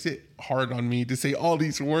because it makes it hard on me to say all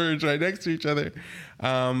these words right next to each other.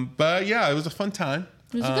 But yeah, it was a fun time.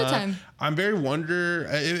 It was a good time. I'm very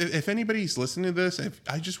if anybody's listening to this,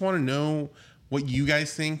 I just want to know what you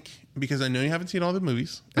guys think, because I know you haven't seen all the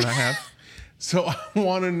movies, and I have. So I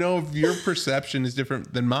want to know if your perception is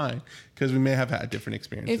different than mine, because we may have had different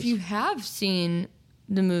experiences. If you have seen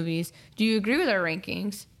the movies, do you agree with our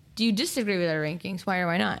rankings? Do you disagree with our rankings? Why or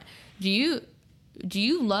why not? Do you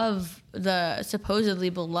love the supposedly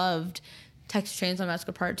beloved Texas Chainsaw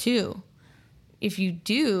Massacre Part 2? If you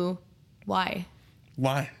do, why?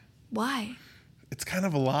 Why? It's kind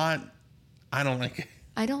of a lot. I don't like it.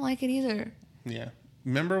 I don't like it either. Yeah.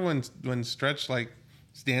 Remember when Stretch like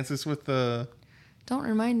dances with the... Don't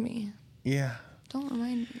remind me. Yeah. Don't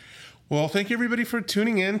remind me. Well, thank you everybody for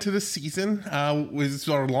tuning in to this season. It's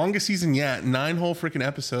our longest season yet. 9 whole freaking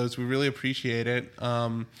episodes. We really appreciate it.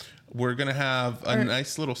 We're going to have a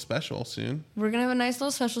nice little special soon. But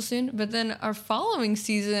then our following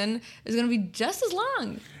season is going to be just as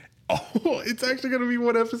long. Oh, it's actually going to be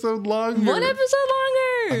one episode longer. I'm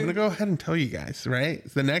going to go ahead and tell you guys, right?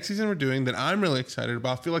 It's the next season we're doing that I'm really excited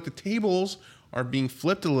about. I feel like the tables are being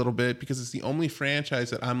flipped a little bit because it's the only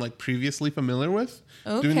franchise that I'm like previously familiar with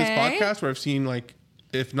doing this podcast, where I've seen like,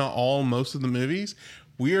 if not all, most of the movies.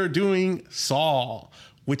 We are doing Saw,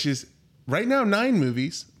 which is right now 9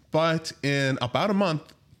 movies, but in about a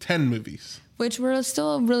month, 10 movies. Which we're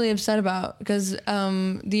still really upset about because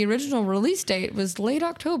the original release date was late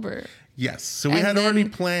October. Yes, so we had already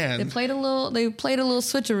planned. They played a little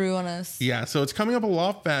switcheroo on us. Yeah, so it's coming up a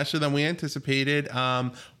lot faster than we anticipated.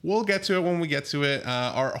 We'll get to it when we get to it.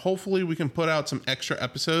 Hopefully we can put out some extra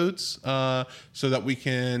episodes so that we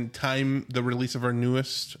can time the release of our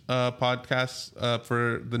newest podcast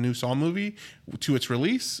for the new Saw movie to its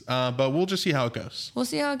release. But we'll just see how it goes.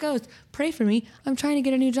 Pray for me. I'm trying to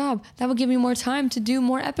get a new job. That will give me more time to do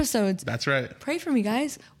more episodes. That's right. Pray for me,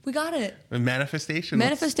 guys. We got it.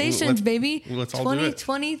 Manifestations, baby. Let's all do it.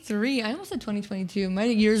 2023. I almost said 2022. My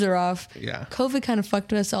years are off. Yeah. COVID kind of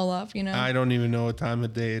fucked us all up, you know? I don't even know what time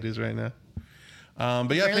of day it is right now.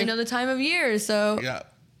 But yeah. I barely know the time of year, so. Yeah.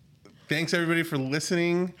 Thanks, everybody, for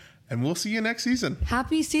listening, and we'll see you next season.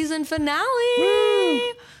 Happy season finale. Woo!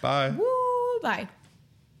 Bye. Woo! Bye.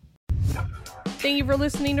 Thank you for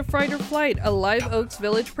listening to Fright or Flight, a Live Oaks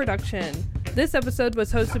Village production. This episode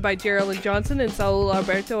was hosted by Geraldine Johnson and Saul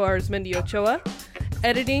Alberto Arizmendi Ochoa.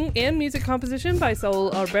 Editing and music composition by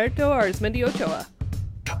Saul Alberto Arizmendi Ochoa.